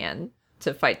what it can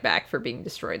to fight back for being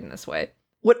destroyed in this way.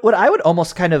 What I would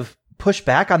almost kind of push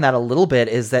back on that a little bit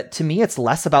is that, to me, it's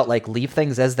less about, like, leave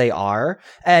things as they are,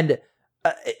 and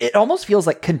it almost feels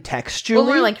like contextually. Well,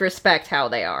 more like respect how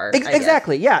they are.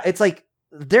 Exactly, yeah. It's like,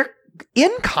 they're,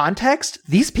 in context,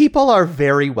 these people are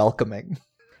very welcoming.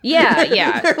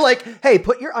 Yeah. They're like, hey,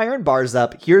 put your iron bars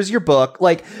up. Here's your book.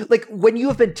 Like when you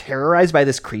have been terrorized by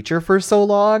this creature for so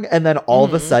long, and then all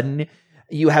of a sudden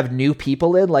you have new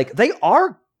people in, like, they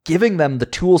are giving them the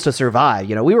tools to survive.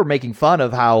 You know, we were making fun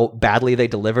of how badly they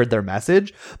delivered their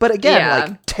message, but again,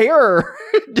 like, terror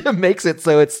makes it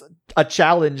so it's a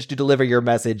challenge to deliver your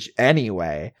message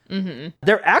anyway.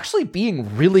 They're actually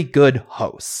being really good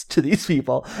hosts to these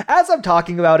people. As I'm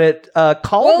talking about it,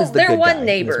 Colin is the good guy. Their one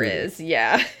neighbor is,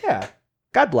 Yeah.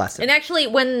 God bless him. And actually,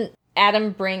 when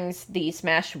Adam brings the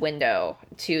smashed window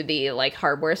to the, like,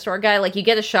 hardware store guy, like, you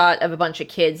get a shot of a bunch of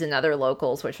kids and other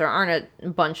locals, which there aren't a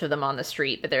bunch of them on the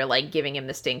street, but they're, like, giving him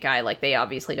the stink eye. Like, they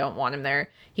obviously don't want him there.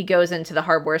 He goes into the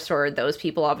hardware store. Those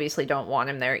people obviously don't want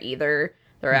him there either.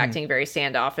 They're acting very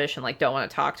standoffish and, like, don't want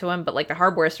to talk to him. But, like, the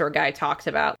hardware store guy talks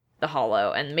about the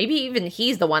hollow, and maybe even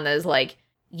he's the one that is like,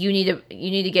 you need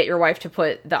to get your wife to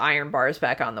put the iron bars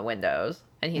back on the windows.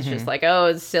 And he's just like, oh,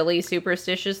 it's silly,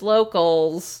 superstitious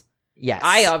locals. Yes.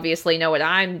 I obviously know what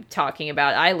I'm talking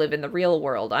about. I live in the real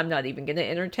world. I'm not even going to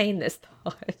entertain this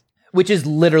thought. Which is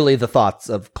literally the thoughts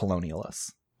of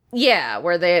colonialists. Yeah,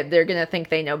 where they're going to think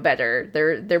they know better.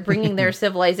 They're bringing their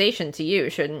civilization to you.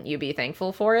 Shouldn't you be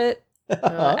thankful for it?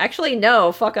 Actually,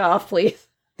 no. Fuck off, please.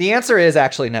 The answer is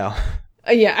actually no.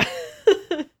 Yeah.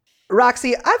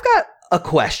 Roxy, I've got a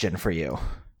question for you.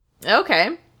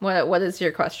 Okay. What is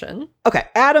your question? Okay,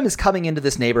 Adam is coming into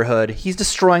this neighborhood. He's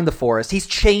destroying the forest. He's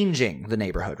changing the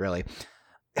neighborhood, really.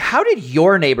 How did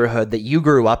your neighborhood that you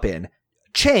grew up in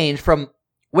change from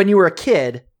when you were a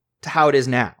kid to how it is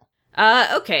now?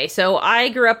 Okay, so I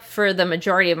grew up for the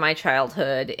majority of my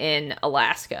childhood in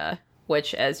Alaska,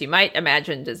 which, as you might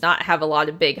imagine, does not have a lot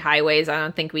of big highways. I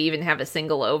don't think we even have a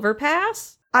single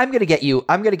overpass. I'm gonna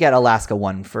get Alaska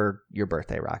one for your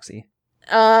birthday, Roxy.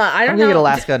 I don't know. I'm gonna get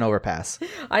Alaska an overpass.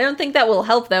 I don't think that will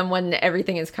help them when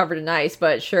everything is covered in ice,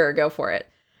 but sure, go for it.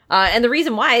 And the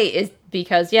reason why is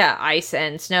because, yeah, ice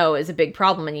and snow is a big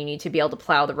problem, and you need to be able to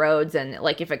plow the roads. And,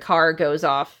 like, if a car goes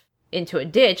off into a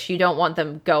ditch, you don't want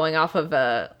them going off of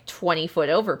a 20-foot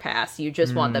overpass. You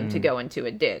just want them to go into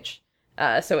a ditch.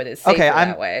 So it is safer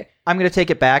that way. I'm going to take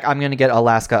it back. I'm going to get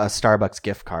Alaska a Starbucks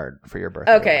gift card for your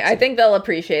birthday. Okay, Roxy. I think they'll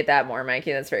appreciate that more,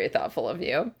 Mikey. That's very thoughtful of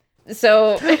you.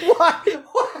 So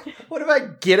what am I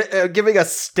giving a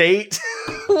state?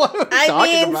 What am I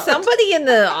talking about? Somebody in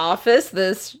the office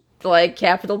this like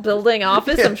Capitol building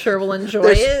office. Yeah. I'm sure we'll enjoy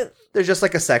it. There's just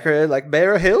like a secretary, like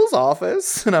Mayor Hill's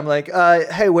office. And I'm like,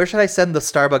 hey, where should I send the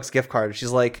Starbucks gift card? And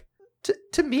she's like,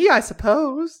 to me, I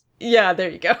suppose. Yeah, there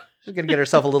you go. She's going to get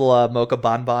herself a little mocha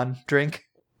bonbon drink.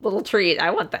 Little treat.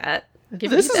 I want that. Give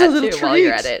this is a little treat while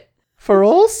you're at it. For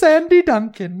old Sandy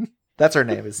Duncan. That's her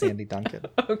name, is Sandy Duncan.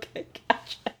 Okay,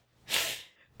 gotcha.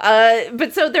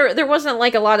 But so there wasn't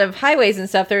like a lot of highways and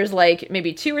stuff. There's like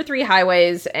maybe 2 or 3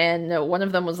 highways, and one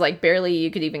of them was like barely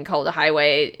you could even call it a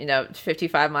highway,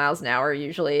 55 miles an hour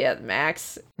usually at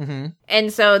max. Mm-hmm.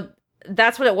 And so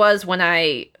that's what it was when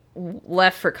I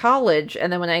left for college.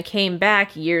 And then when I came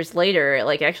back years later,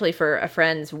 like actually for a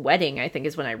friend's wedding, I think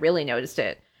is when I really noticed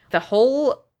it. The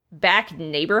whole back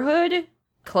neighborhood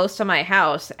close to my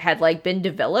house had like been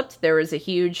developed. There was a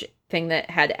huge thing that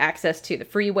had access to the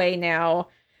freeway now,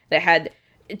 that had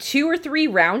 2 or 3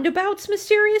 roundabouts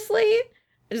mysteriously.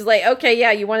 It's like, okay,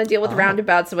 yeah, you want to deal with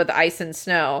roundabouts with ice and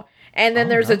snow. And then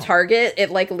there's a Target.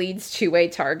 It like leads to a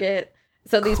Target.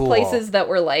 So these places that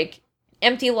were like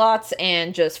empty lots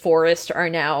and just forest are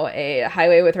now a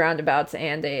highway with roundabouts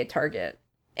and a Target.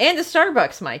 And a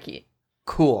Starbucks, Mikey.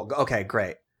 Cool. Okay,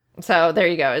 great. So there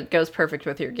you go. It goes perfect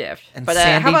with your gift. And but,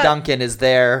 Sandy Duncan is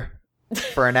there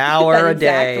for an hour a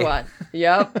day. One.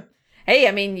 Yep. Hey,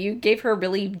 I mean, you gave her a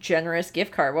really generous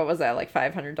gift card. What was that, like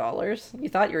 $500? You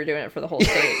thought you were doing it for the whole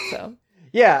state, so.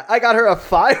 Yeah, I got her a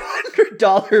 $500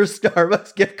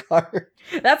 Starbucks gift card.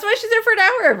 That's why she's there for an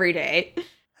hour every day.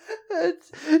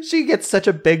 She gets such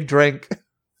a big drink.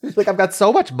 She's like, I've got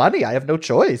so much money, I have no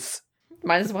choice.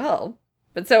 Might as well.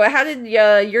 But so how did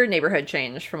your neighborhood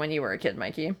change from when you were a kid,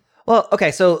 Mikey? Well,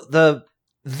 okay, so the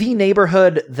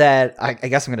neighborhood that I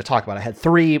guess I'm going to talk about, I had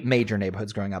 3 major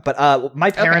neighborhoods growing up, but my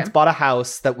parents bought a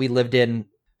house that we lived in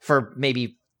for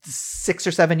maybe 6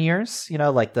 or 7 years,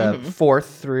 like the 4th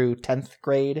through 10th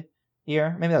grade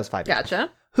year. Maybe that was 5 years.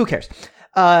 Gotcha. Who cares?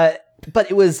 But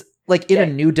it was like in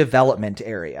a new development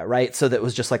area, right? So that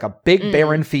was just like a big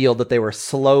barren field that they were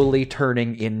slowly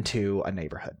turning into a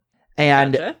neighborhood.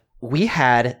 And we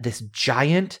had this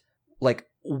giant, like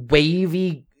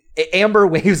wavy, amber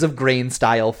waves of grain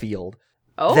style field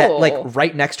that like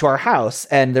right next to our house.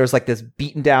 And there's like this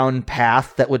beaten down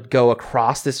path that would go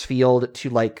across this field to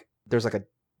like, there's like a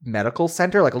medical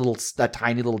center, like a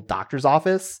tiny little doctor's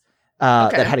office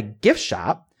that had a gift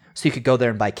shop. So you could go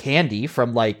there and buy candy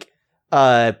from like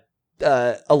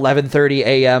 11:30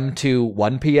 a.m. to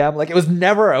 1 p.m. Like it was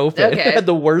never open. It had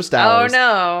the worst hours. Oh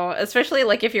no. Especially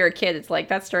like if you're a kid, it's like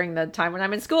that's during the time when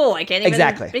I'm in school. I can't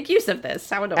even make use of this.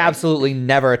 How annoying. Absolutely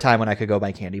never a time when I could go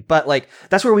buy candy. But like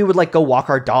that's where we would like go walk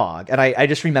our dog. And I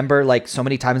just remember like so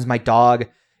many times my dog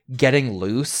getting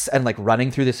loose and like running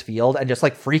through this field and just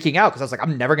like freaking out because I was like,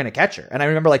 I'm never gonna catch her. And I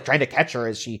remember like trying to catch her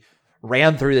as she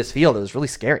ran through this field. It was really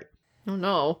scary. Oh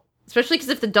no. Especially because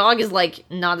if the dog is, like,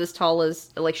 not as tall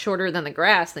as, like, shorter than the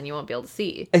grass, then you won't be able to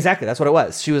see. Exactly. That's what it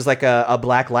was. She was, like, a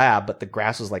black lab, but the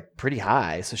grass was, like, pretty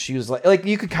high. So she was, like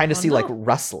you could kind of see, like,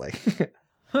 rustling.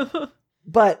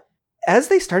 But as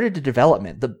they started to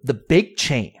development, the big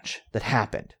change that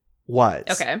happened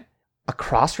was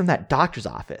across from that doctor's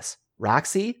office,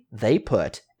 Roxy, they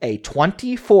put a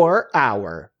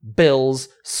 24-hour Bill's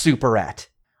Superette,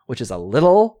 which is a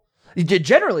little,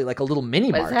 generally, like, a little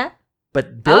mini mart. What is that?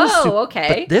 But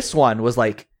but this one was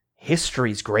like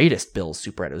history's greatest Bill's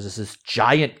Superette. It was just this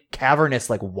giant cavernous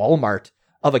like Walmart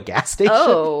of a gas station.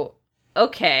 Oh,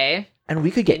 okay. And we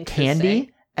could get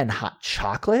candy and hot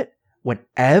chocolate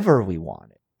whenever we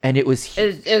wanted. And it was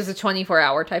huge. It was a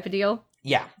 24-hour type of deal?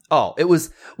 Yeah. Oh, it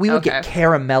was. We would get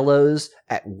caramellos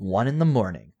at 1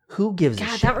 a.m. Who gives a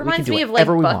shit? That reminds me of like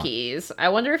Buc-ee's. I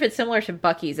wonder if it's similar to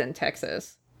Buc-ee's in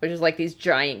Texas, which is like these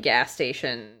giant gas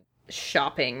station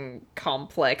shopping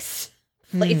complex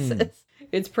places.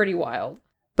 It's pretty wild.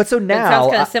 But so now... It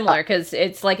sounds kind of similar, because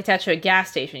it's like attached to a gas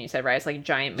station, you said, right? It's like a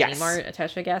giant mini-mart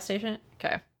attached to a gas station?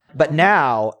 Okay. But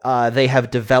now they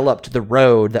have developed the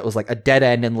road that was like a dead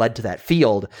end and led to that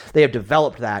field. They have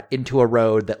developed that into a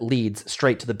road that leads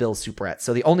straight to the Bill's Superette.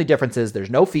 So the only difference is there's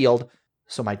no field,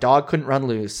 so my dog couldn't run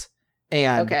loose,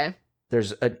 and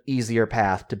there's an easier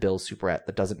path to Bill's Superette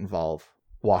that doesn't involve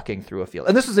walking through a field.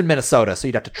 And this was in Minnesota, so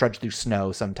you'd have to trudge through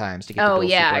snow sometimes to get to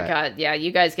Bill's Superette. God, yeah,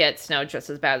 you guys get snow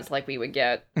just as bad as like we would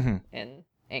get in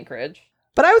Anchorage.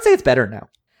 But I would say it's better now.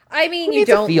 I mean, you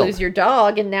don't lose your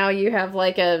dog, and now you have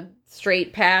like a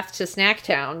straight path to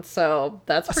Snacktown, so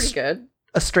that's pretty good.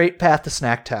 A straight path to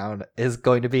Snacktown is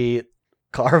going to be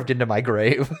carved into my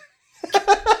grave.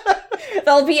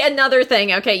 There'll be another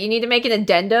thing. Okay, you need to make an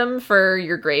addendum for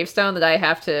your gravestone that I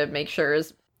have to make sure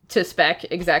is to spec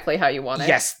exactly how you want it.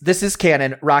 Yes, this is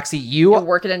canon. Roxy, you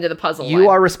work it into the puzzle. You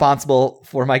are responsible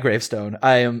for my gravestone.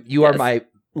 You are my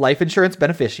life insurance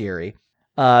beneficiary.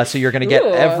 So you're going to get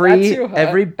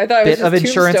every bit of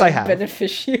insurance I have.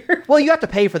 Beneficiary. Well, you have to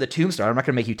pay for the tombstone. I'm not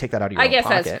going to make you take that out of your own pocket.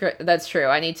 I guess that's true.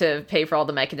 I need to pay for all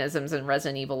the mechanisms and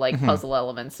Resident Evil puzzle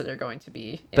elements that are going to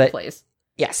be in place.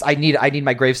 Yes, I need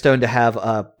my gravestone to have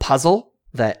a puzzle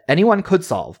that anyone could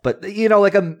solve, but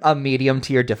like a medium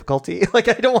tier difficulty. Like,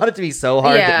 I don't want it to be so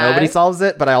hard that nobody solves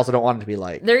it, but I also don't want it to be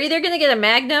like they're either going to get a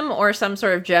magnum or some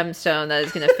sort of gemstone that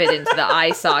is going to fit into the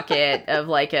eye socket of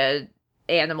like a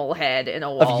animal head in a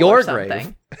wall of your or something.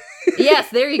 grave. Yes,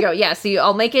 there you go. Yeah, so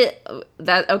I'll make it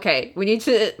that. Okay, we need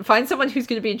to find someone who's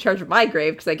going to be in charge of my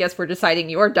grave, because I guess we're deciding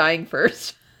you're dying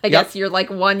first. I guess you're like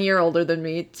 1 year older than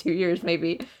me, 2 years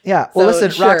maybe. Yeah. Well,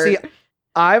 listen, sure. Roxy,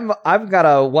 I've got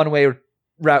a one-way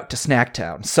route to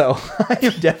Snacktown, so I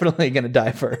am definitely going to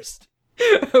die first.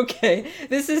 Okay,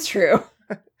 this is true.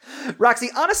 Roxy,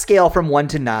 on a scale from 1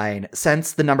 to 9,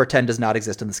 since the number 10 does not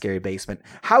exist in the Scary Basement,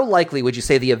 how likely would you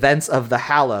say the events of the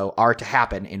Hallow are to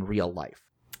happen in real life?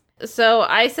 So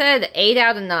I said 8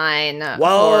 out of 9.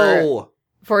 Whoa!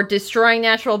 For destroying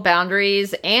natural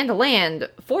boundaries and land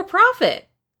for profit.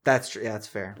 That's true. Yeah, that's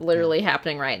fair. Literally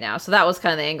happening right now. So that was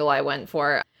kind of the angle I went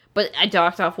for. But I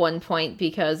docked off 1 point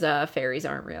because fairies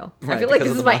aren't real. Right, I feel like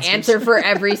this is my answer for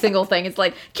every single thing. It's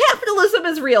like, capitalism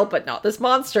is real, but not this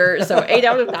monster. So 8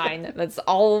 out of 9. That's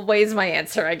always my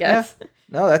answer, I guess. Yeah.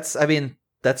 No,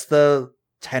 that's the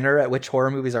tenor at which horror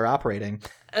movies are operating.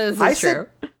 This is true.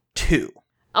 Said 2.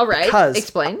 All right, because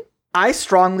explain. I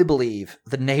strongly believe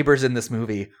the neighbors in this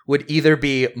movie would either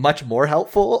be much more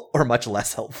helpful or much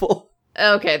less helpful.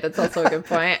 Okay, that's also a good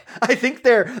point. I think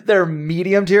their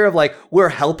medium tier of like, we're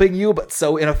helping you but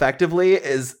so ineffectively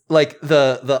is like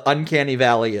the uncanny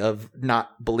valley of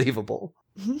not believable.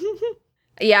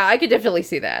 Yeah, I could definitely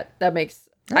see that. That makes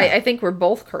I think we're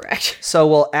both correct. So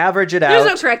we'll average it out. There's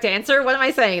no correct answer. What am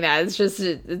I saying that? It's just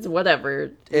it's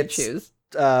whatever you choose.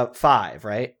 5,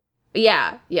 right?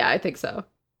 Yeah, I think so.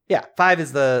 Yeah, 5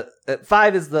 is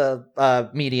the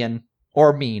median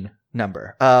or mean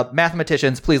number.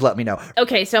 Mathematicians, please let me know.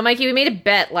 Okay, so Mikey, we made a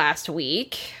bet last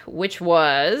week, which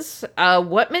was in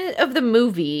what minute of the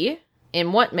movie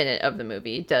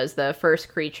does the first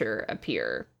creature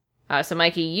appear? So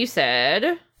Mikey, you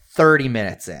said 30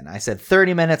 minutes in. I said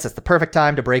 30 minutes. That's the perfect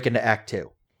time to break into Act 2.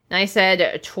 And I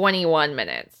said 21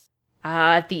 minutes.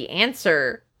 The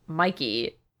answer,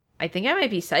 Mikey, I think I might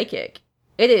be psychic.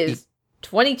 It is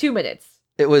 22 minutes.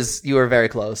 You were very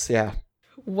close, yeah.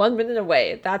 1 minute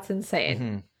away. That's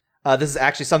insane. Mm-hmm. This is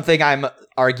actually something I'm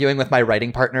arguing with my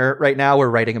writing partner right now.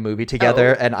 We're writing a movie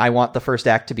together, and I want the first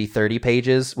act to be 30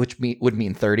 pages, which would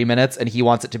mean 30 minutes, and he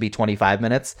wants it to be 25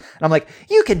 minutes. And I'm like,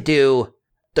 you can do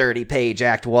 30-page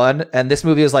Act 1. And this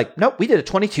movie was like, nope, we did a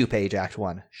 22-page Act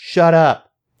 1. Shut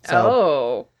up.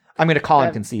 So I'm going to call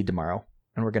and concede tomorrow,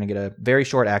 and we're going to get a very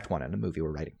short Act 1 in the movie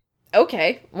we're writing.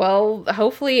 Okay. Well,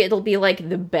 hopefully it'll be like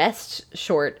the best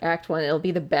short Act 1. It'll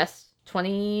be the best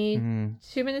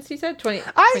 22 minutes, you said?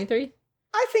 23?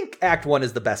 I think Act 1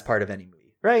 is the best part of any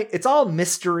movie, right? It's all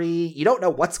mystery. You don't know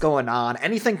what's going on.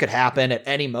 Anything could happen at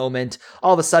any moment.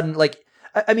 All of a sudden, like,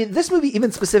 I mean, this movie,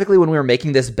 even specifically when we were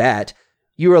making this bet,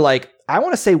 you were like, I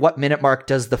want to say what minute mark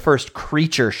does the first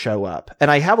creature show up? And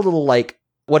I have a little, like,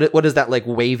 what is that, like,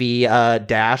 wavy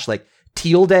dash, like,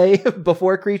 teal day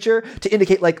before creature to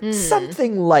indicate, like,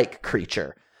 something like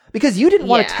creature. Because you didn't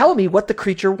want to tell me what the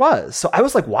creature was. So I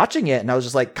was like watching it and I was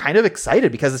just like kind of excited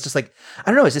because it's just like,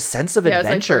 I don't know, it's this sense of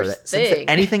adventure, sense that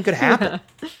anything could happen.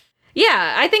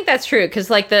 Yeah, I think that's true. Because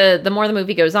like the more the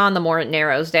movie goes on, the more it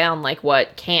narrows down like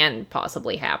what can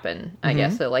possibly happen, I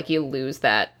guess. So like you lose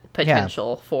that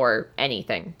potential for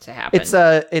anything to happen. It's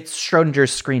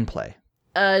Schrodinger's screenplay.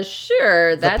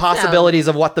 Sure. The possibilities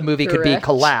of what the movie could be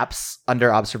collapse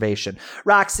under observation.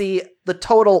 Roxy, the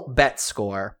total bet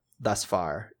score thus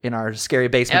far in our Scary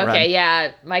Basement run. Okay,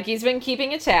 yeah. Mikey's been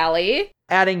keeping a tally.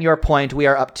 Adding your point, we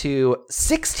are up to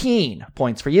 16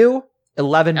 points for you,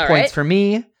 11 points for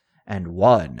me, and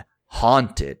 1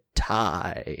 haunted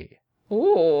tie.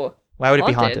 Ooh. Why would it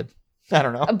be haunted? I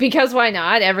don't know. Because why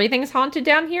not? Everything's haunted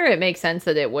down here. It makes sense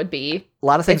that it would be. A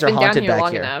lot of things are haunted back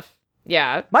long here. Enough.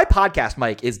 Yeah. My podcast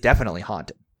mic is definitely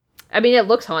haunted. I mean, it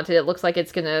looks haunted. It looks like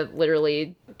it's going to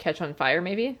literally catch on fire,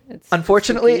 maybe.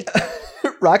 Unfortunately,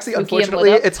 Roxy,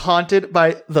 it's haunted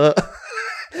by the...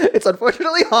 It's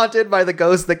unfortunately haunted by the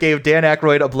ghost that gave Dan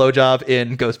Aykroyd a blowjob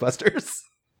in Ghostbusters.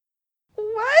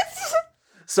 What?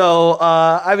 So,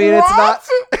 I mean, it's not...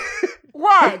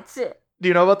 What? Do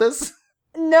you know about this?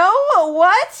 No,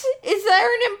 what? Is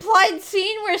there an implied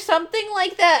scene where something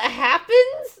like that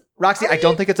happens? Roxy, I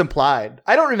don't think it's implied.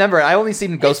 I don't remember it. I only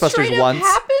seen Ghostbusters once.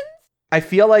 Happens? I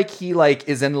feel like he like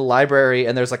is in the library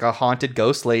and there's like a haunted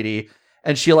ghost lady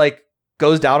and she like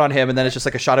goes down on him and then it's just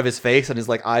like a shot of his face and his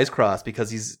like eyes crossed because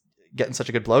he's getting such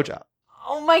a good blowjob.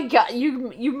 Oh my god,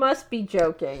 you must be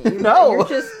joking. No.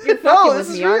 You're fucking with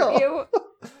me, aren't you?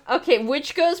 Okay,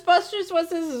 which Ghostbusters was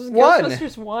this?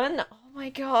 Ghostbusters 1? Oh my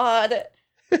god.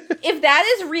 If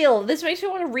that is real, this makes me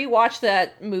want to rewatch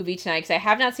that movie tonight, because I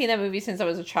have not seen that movie since I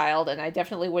was a child, and I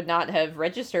definitely would not have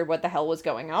registered what the hell was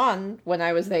going on when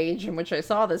I was the age in which I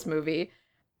saw this movie.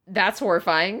 That's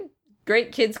horrifying.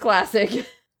 Great kids classic.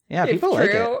 Yeah, people like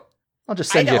it. I'll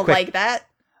just send you a quick, like that.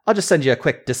 I'll just send you a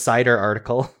quick Decider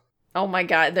article. Oh my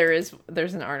god, there's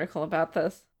an article about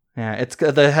this. Yeah,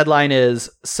 the headline is,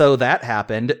 "So that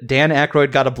happened. Dan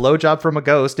Aykroyd got a blowjob from a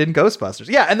ghost in Ghostbusters."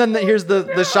 Yeah, and then here's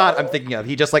the shot I'm thinking of.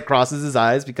 He just like crosses his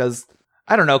eyes because,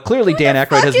 I don't know, clearly Dan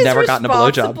Aykroyd has never gotten a blowjob.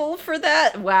 Responsible for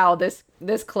that? Wow, this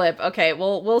clip. Okay,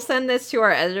 we'll send this to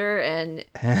our editor and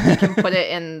you can put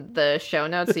it in the show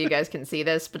notes so you guys can see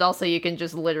this, but also you can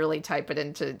just literally type it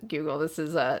into Google. This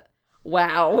is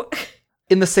wow.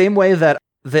 In the same way that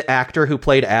the actor who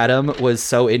played Adam was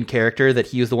so in character that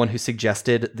he was the one who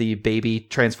suggested the baby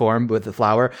transform with the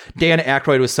flower, Dan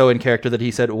Aykroyd was so in character that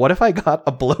he said, "What if I got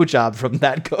a blowjob from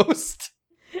that ghost?"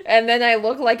 And then I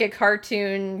look like a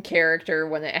cartoon character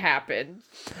when it happened.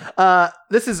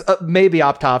 This is maybe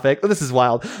off topic. This is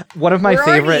wild. One of my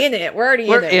favorite. We're already in it.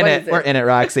 We're in it,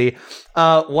 Roxy.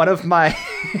 One of my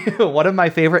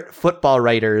favorite football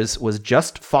writers was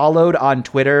just followed on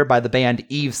Twitter by the band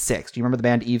Eve 6. Do you remember the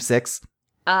band Eve 6?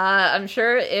 I'm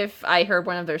sure if I heard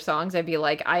one of their songs, I'd be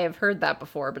like, I have heard that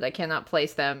before, but I cannot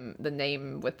place the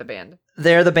name with the band.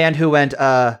 They're the band who went,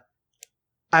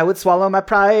 I would swallow my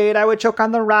pride, I would choke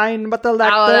on the rind, but the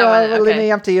lack thereof would leave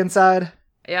me empty inside.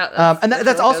 Yeah. And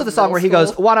that's also the song where he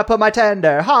goes, "Wanna put my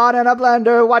tender heart in a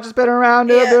blender, watch it spin around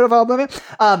to a beautiful oblivion."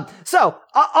 So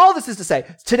all this is to say,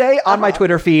 today on my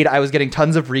Twitter feed, I was getting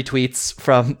tons of retweets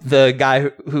from the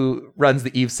guy who runs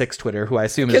the Eve 6 Twitter, who I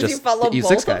assume is just the Eve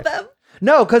 6 guy. Of them?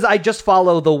 No, because I just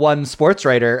follow the one sports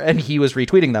writer, and he was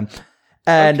retweeting them.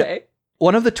 And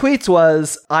one of the tweets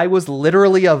was, "I was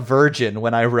literally a virgin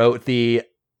when I wrote the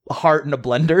Heart in a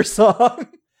Blender song."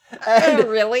 And,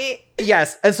 really?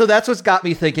 Yes. And so that's what's got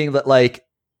me thinking that, like,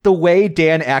 the way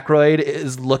Dan Aykroyd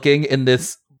is looking in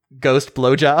this ghost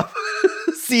blowjob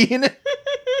scene,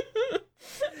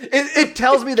 it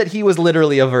tells me that he was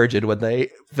literally a virgin when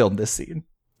they filmed this scene.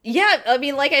 Yeah, I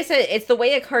mean, like I said, it's the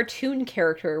way a cartoon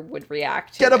character would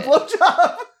react to Get a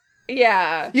blowjob!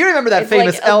 Yeah. You remember that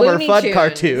famous like Elmer Fudd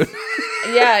cartoon.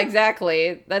 Yeah,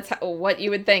 exactly. That's what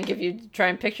you would think if you try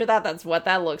and picture that. That's what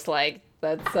that looks like.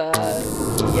 That's,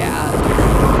 yeah.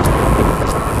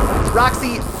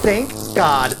 Roxy, thank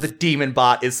God the Demon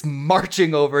Bot is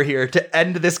marching over here to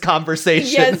end this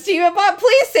conversation. Yes, Demon Bot,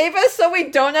 please save us so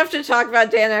we don't have to talk about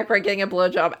Dan Aykroyd getting a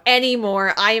blowjob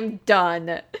anymore. I am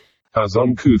done. As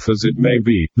uncouth as it may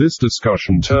be, this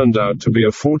discussion turned out to be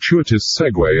a fortuitous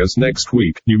segue, as next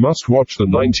week, you must watch the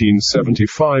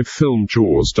 1975 film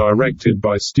Jaws, directed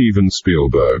by Steven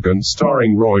Spielberg and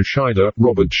starring Roy Scheider,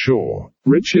 Robert Shaw,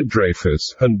 Richard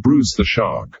Dreyfuss, and Bruce the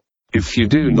Shark. If you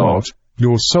do not,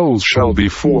 your souls shall be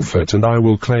forfeit and I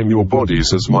will claim your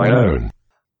bodies as my own.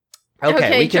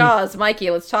 Okay, Jaws. Mikey,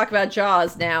 let's talk about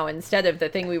Jaws now instead of the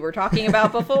thing we were talking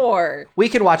about before. We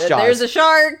can watch Jaws. There's a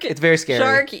shark. It's very scary.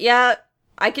 Shark, yeah.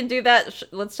 I can do that.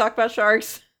 Let's talk about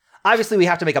sharks. Obviously, we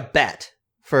have to make a bet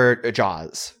for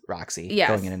Jaws, Roxy,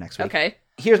 going into next week. Okay.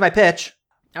 Here's my pitch.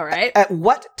 All right. At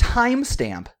what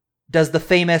timestamp does the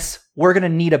famous "we're going to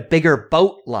need a bigger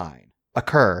boat" line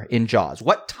occur in Jaws?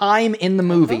 What time in the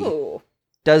movie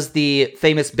does the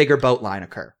famous bigger boat line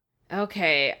occur?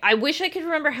 Okay, I wish I could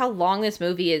remember how long this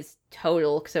movie is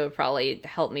total, because it would probably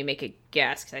help me make a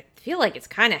guess, because I feel like it's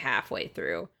kind of halfway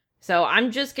through. So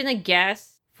I'm just going to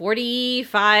guess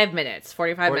 45 minutes,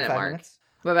 45-minute mark. Minutes?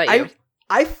 What about you?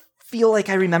 I feel like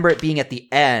I remember it being at the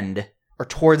end, or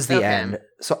towards the end.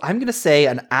 So I'm going to say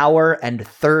an hour and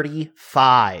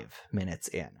 35 minutes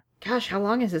in. Gosh, how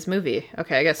long is this movie?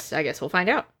 Okay, I guess we'll find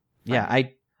out. Yeah,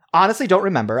 I honestly don't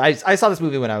remember. I saw this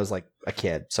movie when I was like a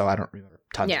kid, so I don't remember.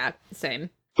 Yeah, same.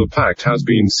 The pact has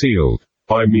been sealed.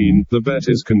 I mean, the bet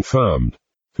is confirmed.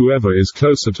 Whoever is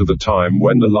closer to the time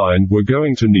when the line "we're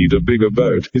going to need a bigger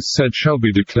boat" is said shall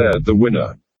be declared the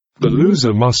winner. The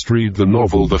loser must read the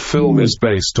novel the film is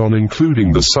based on,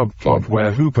 including the subplot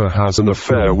where Hooper has an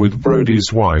affair with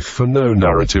Brody's wife for no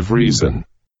narrative reason.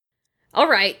 All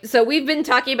right, so we've been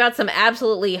talking about some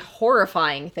absolutely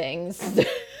horrifying things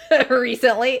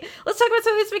recently. Let's talk about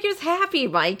something that's making us happy,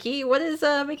 Mikey. What is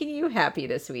making you happy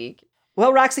this week?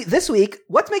 Well, Roxy, this week,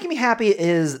 what's making me happy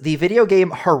is the video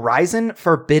game Horizon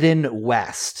Forbidden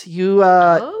West. You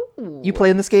play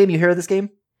in this game? You hear of this game?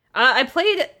 I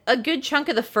played a good chunk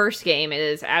of the first game. It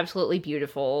is absolutely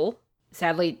beautiful.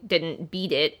 Sadly, didn't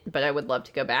beat it, but I would love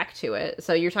to go back to it.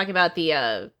 So you're talking about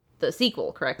the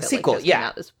sequel, correct? The sequel, yeah. Came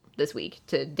out this week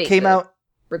to date came out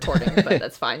recording, but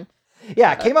that's fine.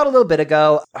 Yeah, it came out a little bit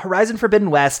ago. Horizon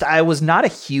Forbidden West. I was not a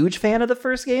huge fan of the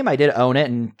first game. I did own it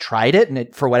and tried it, and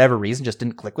it, for whatever reason, just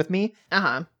didn't click with me.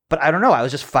 But I don't know. I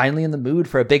was just finally in the mood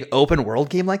for a big open world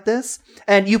game like this.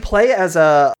 And you play as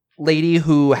a lady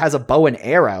who has a bow and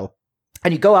arrow,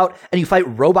 and you go out and you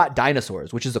fight robot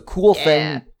dinosaurs, which is a cool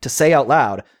thing to say out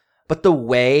loud. But the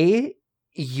way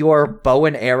your bow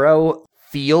and arrow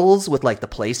feels with like the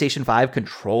PlayStation 5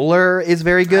 controller is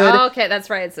very good. Oh, okay,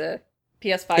 that's right. It's a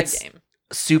PS5 game.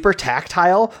 Super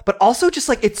tactile, but also just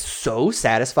like it's so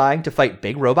satisfying to fight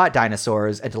big robot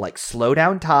dinosaurs and to like slow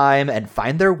down time and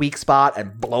find their weak spot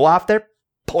and blow off their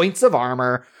points of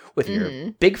armor with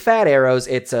your big fat arrows.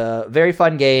 It's a very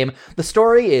fun game. The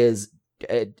story is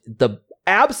the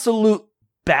absolute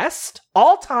best,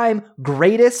 all-time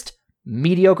greatest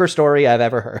mediocre story I've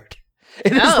ever heard.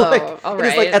 It is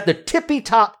like at the tippy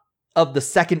top of the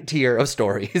second tier of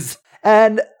stories.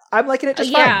 And I'm liking it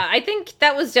just fine. Yeah, I think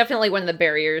that was definitely one of the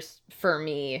barriers for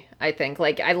me, I think.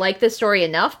 Like, I liked the story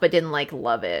enough, but didn't, like,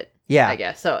 love it. Yeah. I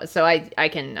guess. So I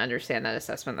can understand that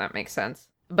assessment. That makes sense.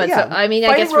 But, yeah, I mean,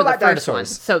 I guess for the first one.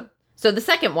 So the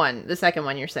second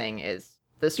one you're saying is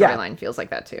the storyline feels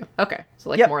like that, too. Okay. So,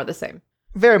 like, more of the same.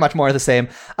 Very much more of the same.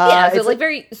 Yeah, so, like,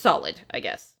 very solid, I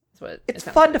guess. It's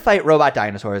fun to fight robot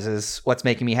dinosaurs is what's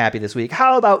making me happy this week.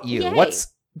 How about you? Yay. What's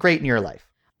great in your life?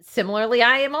 Similarly,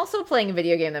 I am also playing a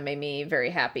video game that made me very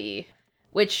happy,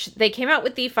 which they came out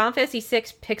with the Final Fantasy VI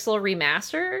Pixel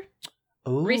Remaster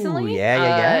recently.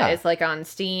 Yeah. It's like on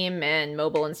Steam and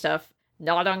mobile and stuff.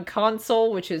 Not on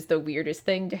console, which is the weirdest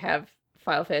thing to have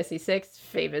Final Fantasy VI,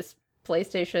 famous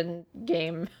PlayStation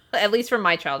game, at least from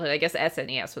my childhood. I guess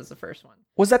SNES was the first one.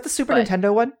 Was that the Super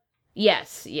Nintendo one?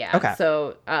 Yes, yeah. Okay.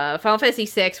 So, Final Fantasy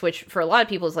VI, which for a lot of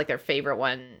people is like their favorite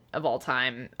one of all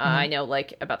time. I know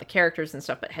like about the characters and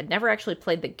stuff, but had never actually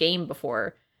played the game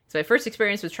before. So my first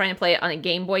experience was trying to play it on a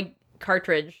Game Boy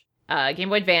cartridge, Game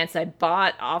Boy Advance I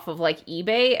bought off of like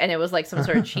eBay, and it was like some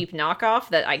sort of cheap knockoff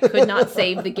that I could not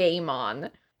save the game on.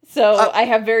 So I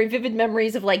have very vivid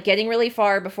memories of like getting really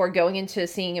far before going into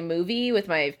seeing a movie with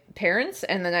my parents,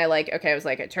 and then I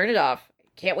turned it off.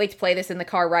 Can't wait to play this in the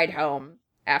car ride home.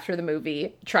 After the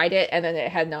movie, tried it, and then it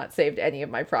had not saved any of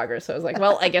my progress. So I was like,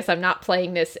 well, I guess I'm not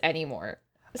playing this anymore.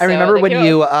 I remember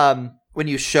when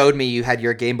you showed me you had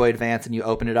your Game Boy Advance and you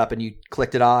opened it up and you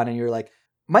clicked it on and you were like,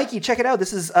 Mikey, check it out.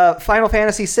 This is Final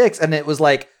Fantasy VI. And it was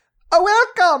like,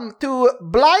 welcome to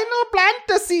Final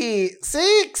Fantasy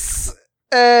VI.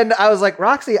 And I was like,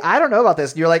 Roxy, I don't know about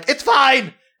this. And you're like, it's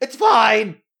fine. It's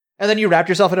fine. And then you wrapped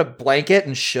yourself in a blanket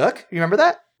and shook. You remember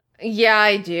that? Yeah,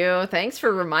 I do. Thanks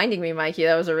for reminding me, Mikey.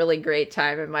 That was a really great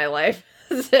time in my life.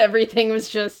 Everything was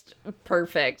just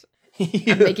perfect.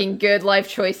 I'm making good life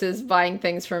choices, buying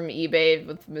things from eBay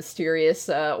with mysterious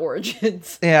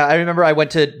origins. Yeah, I remember I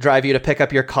went to drive you to pick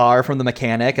up your car from the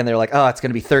mechanic, and they're like, oh, it's going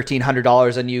to be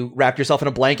 $1,300, and you wrapped yourself in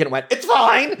a blanket and went, it's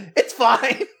fine! It's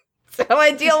fine! So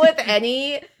I deal with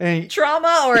any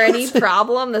trauma or any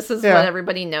problem. This is what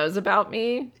everybody knows about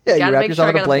me. Yeah, you wrap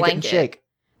yourself in a blanket and shake.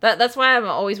 That's why I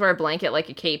always wear a blanket like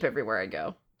a cape everywhere I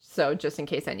go. So just in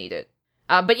case I need it.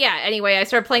 But yeah, anyway, I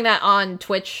started playing that on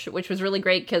Twitch, which was really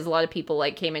great because a lot of people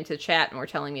like came into chat and were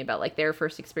telling me about like their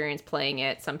first experience playing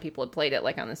it. Some people had played it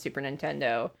like on the Super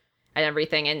Nintendo and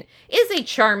everything. And it is a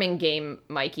charming game,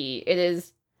 Mikey. It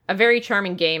is a very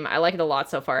charming game. I like it a lot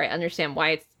so far. I understand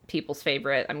why it's people's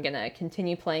favorite. I'm going to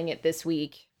continue playing it this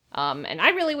week. And I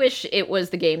really wish it was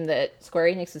the game that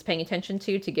Square Enix is paying attention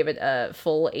to give it a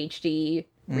full HD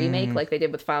remake like they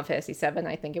did with Final Fantasy VII.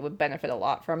 I think it would benefit a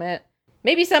lot from it.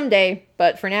 Maybe someday,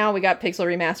 but for now we got Pixel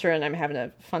Remaster and I'm having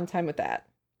a fun time with that.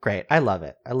 Great. I love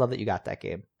it. I love that you got that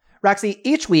game. Roxy,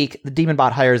 each week the Demon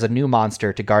Bot hires a new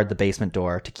monster to guard the basement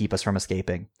door to keep us from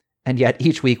escaping. And yet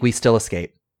each week we still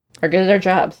escape. We're good at our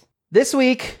jobs. This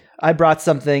week I brought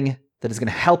something that is going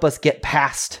to help us get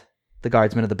past the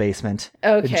guardsmen of the basement.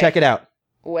 Okay. Check it out.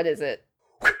 What is it?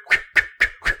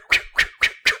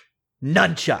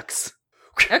 Nunchucks.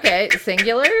 Okay,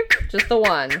 singular? Just the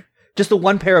one? Just the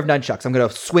one pair of nunchucks. I'm going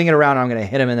to swing it around and I'm going to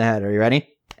hit him in the head. Are you ready?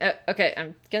 Okay,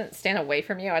 I'm going to stand away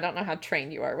from you. I don't know how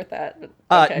trained you are with that.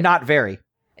 But okay. Not very.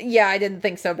 Yeah, I didn't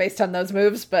think so based on those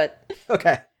moves, but...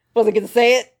 Okay. Wasn't going to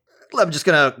say it. I'm just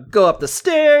going to go up the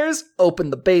stairs, open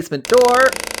the basement door.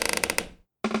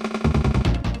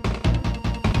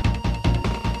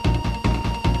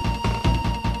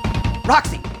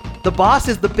 Roxy, the boss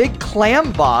is the big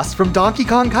clam boss from Donkey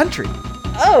Kong Country.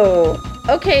 Oh,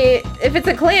 okay. If it's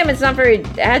a clam, it's not very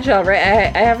agile, right?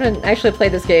 I haven't actually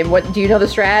played this game. What, do you know the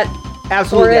strat?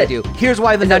 Absolutely, I do. Here's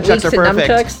why the nunchucks are perfect.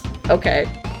 Nunchucks? Okay.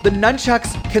 The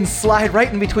nunchucks can slide right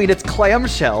in between its clam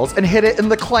shells and hit it in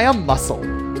the clam muscle.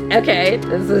 Okay,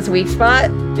 this is this weak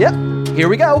spot? Yep, here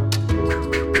we go.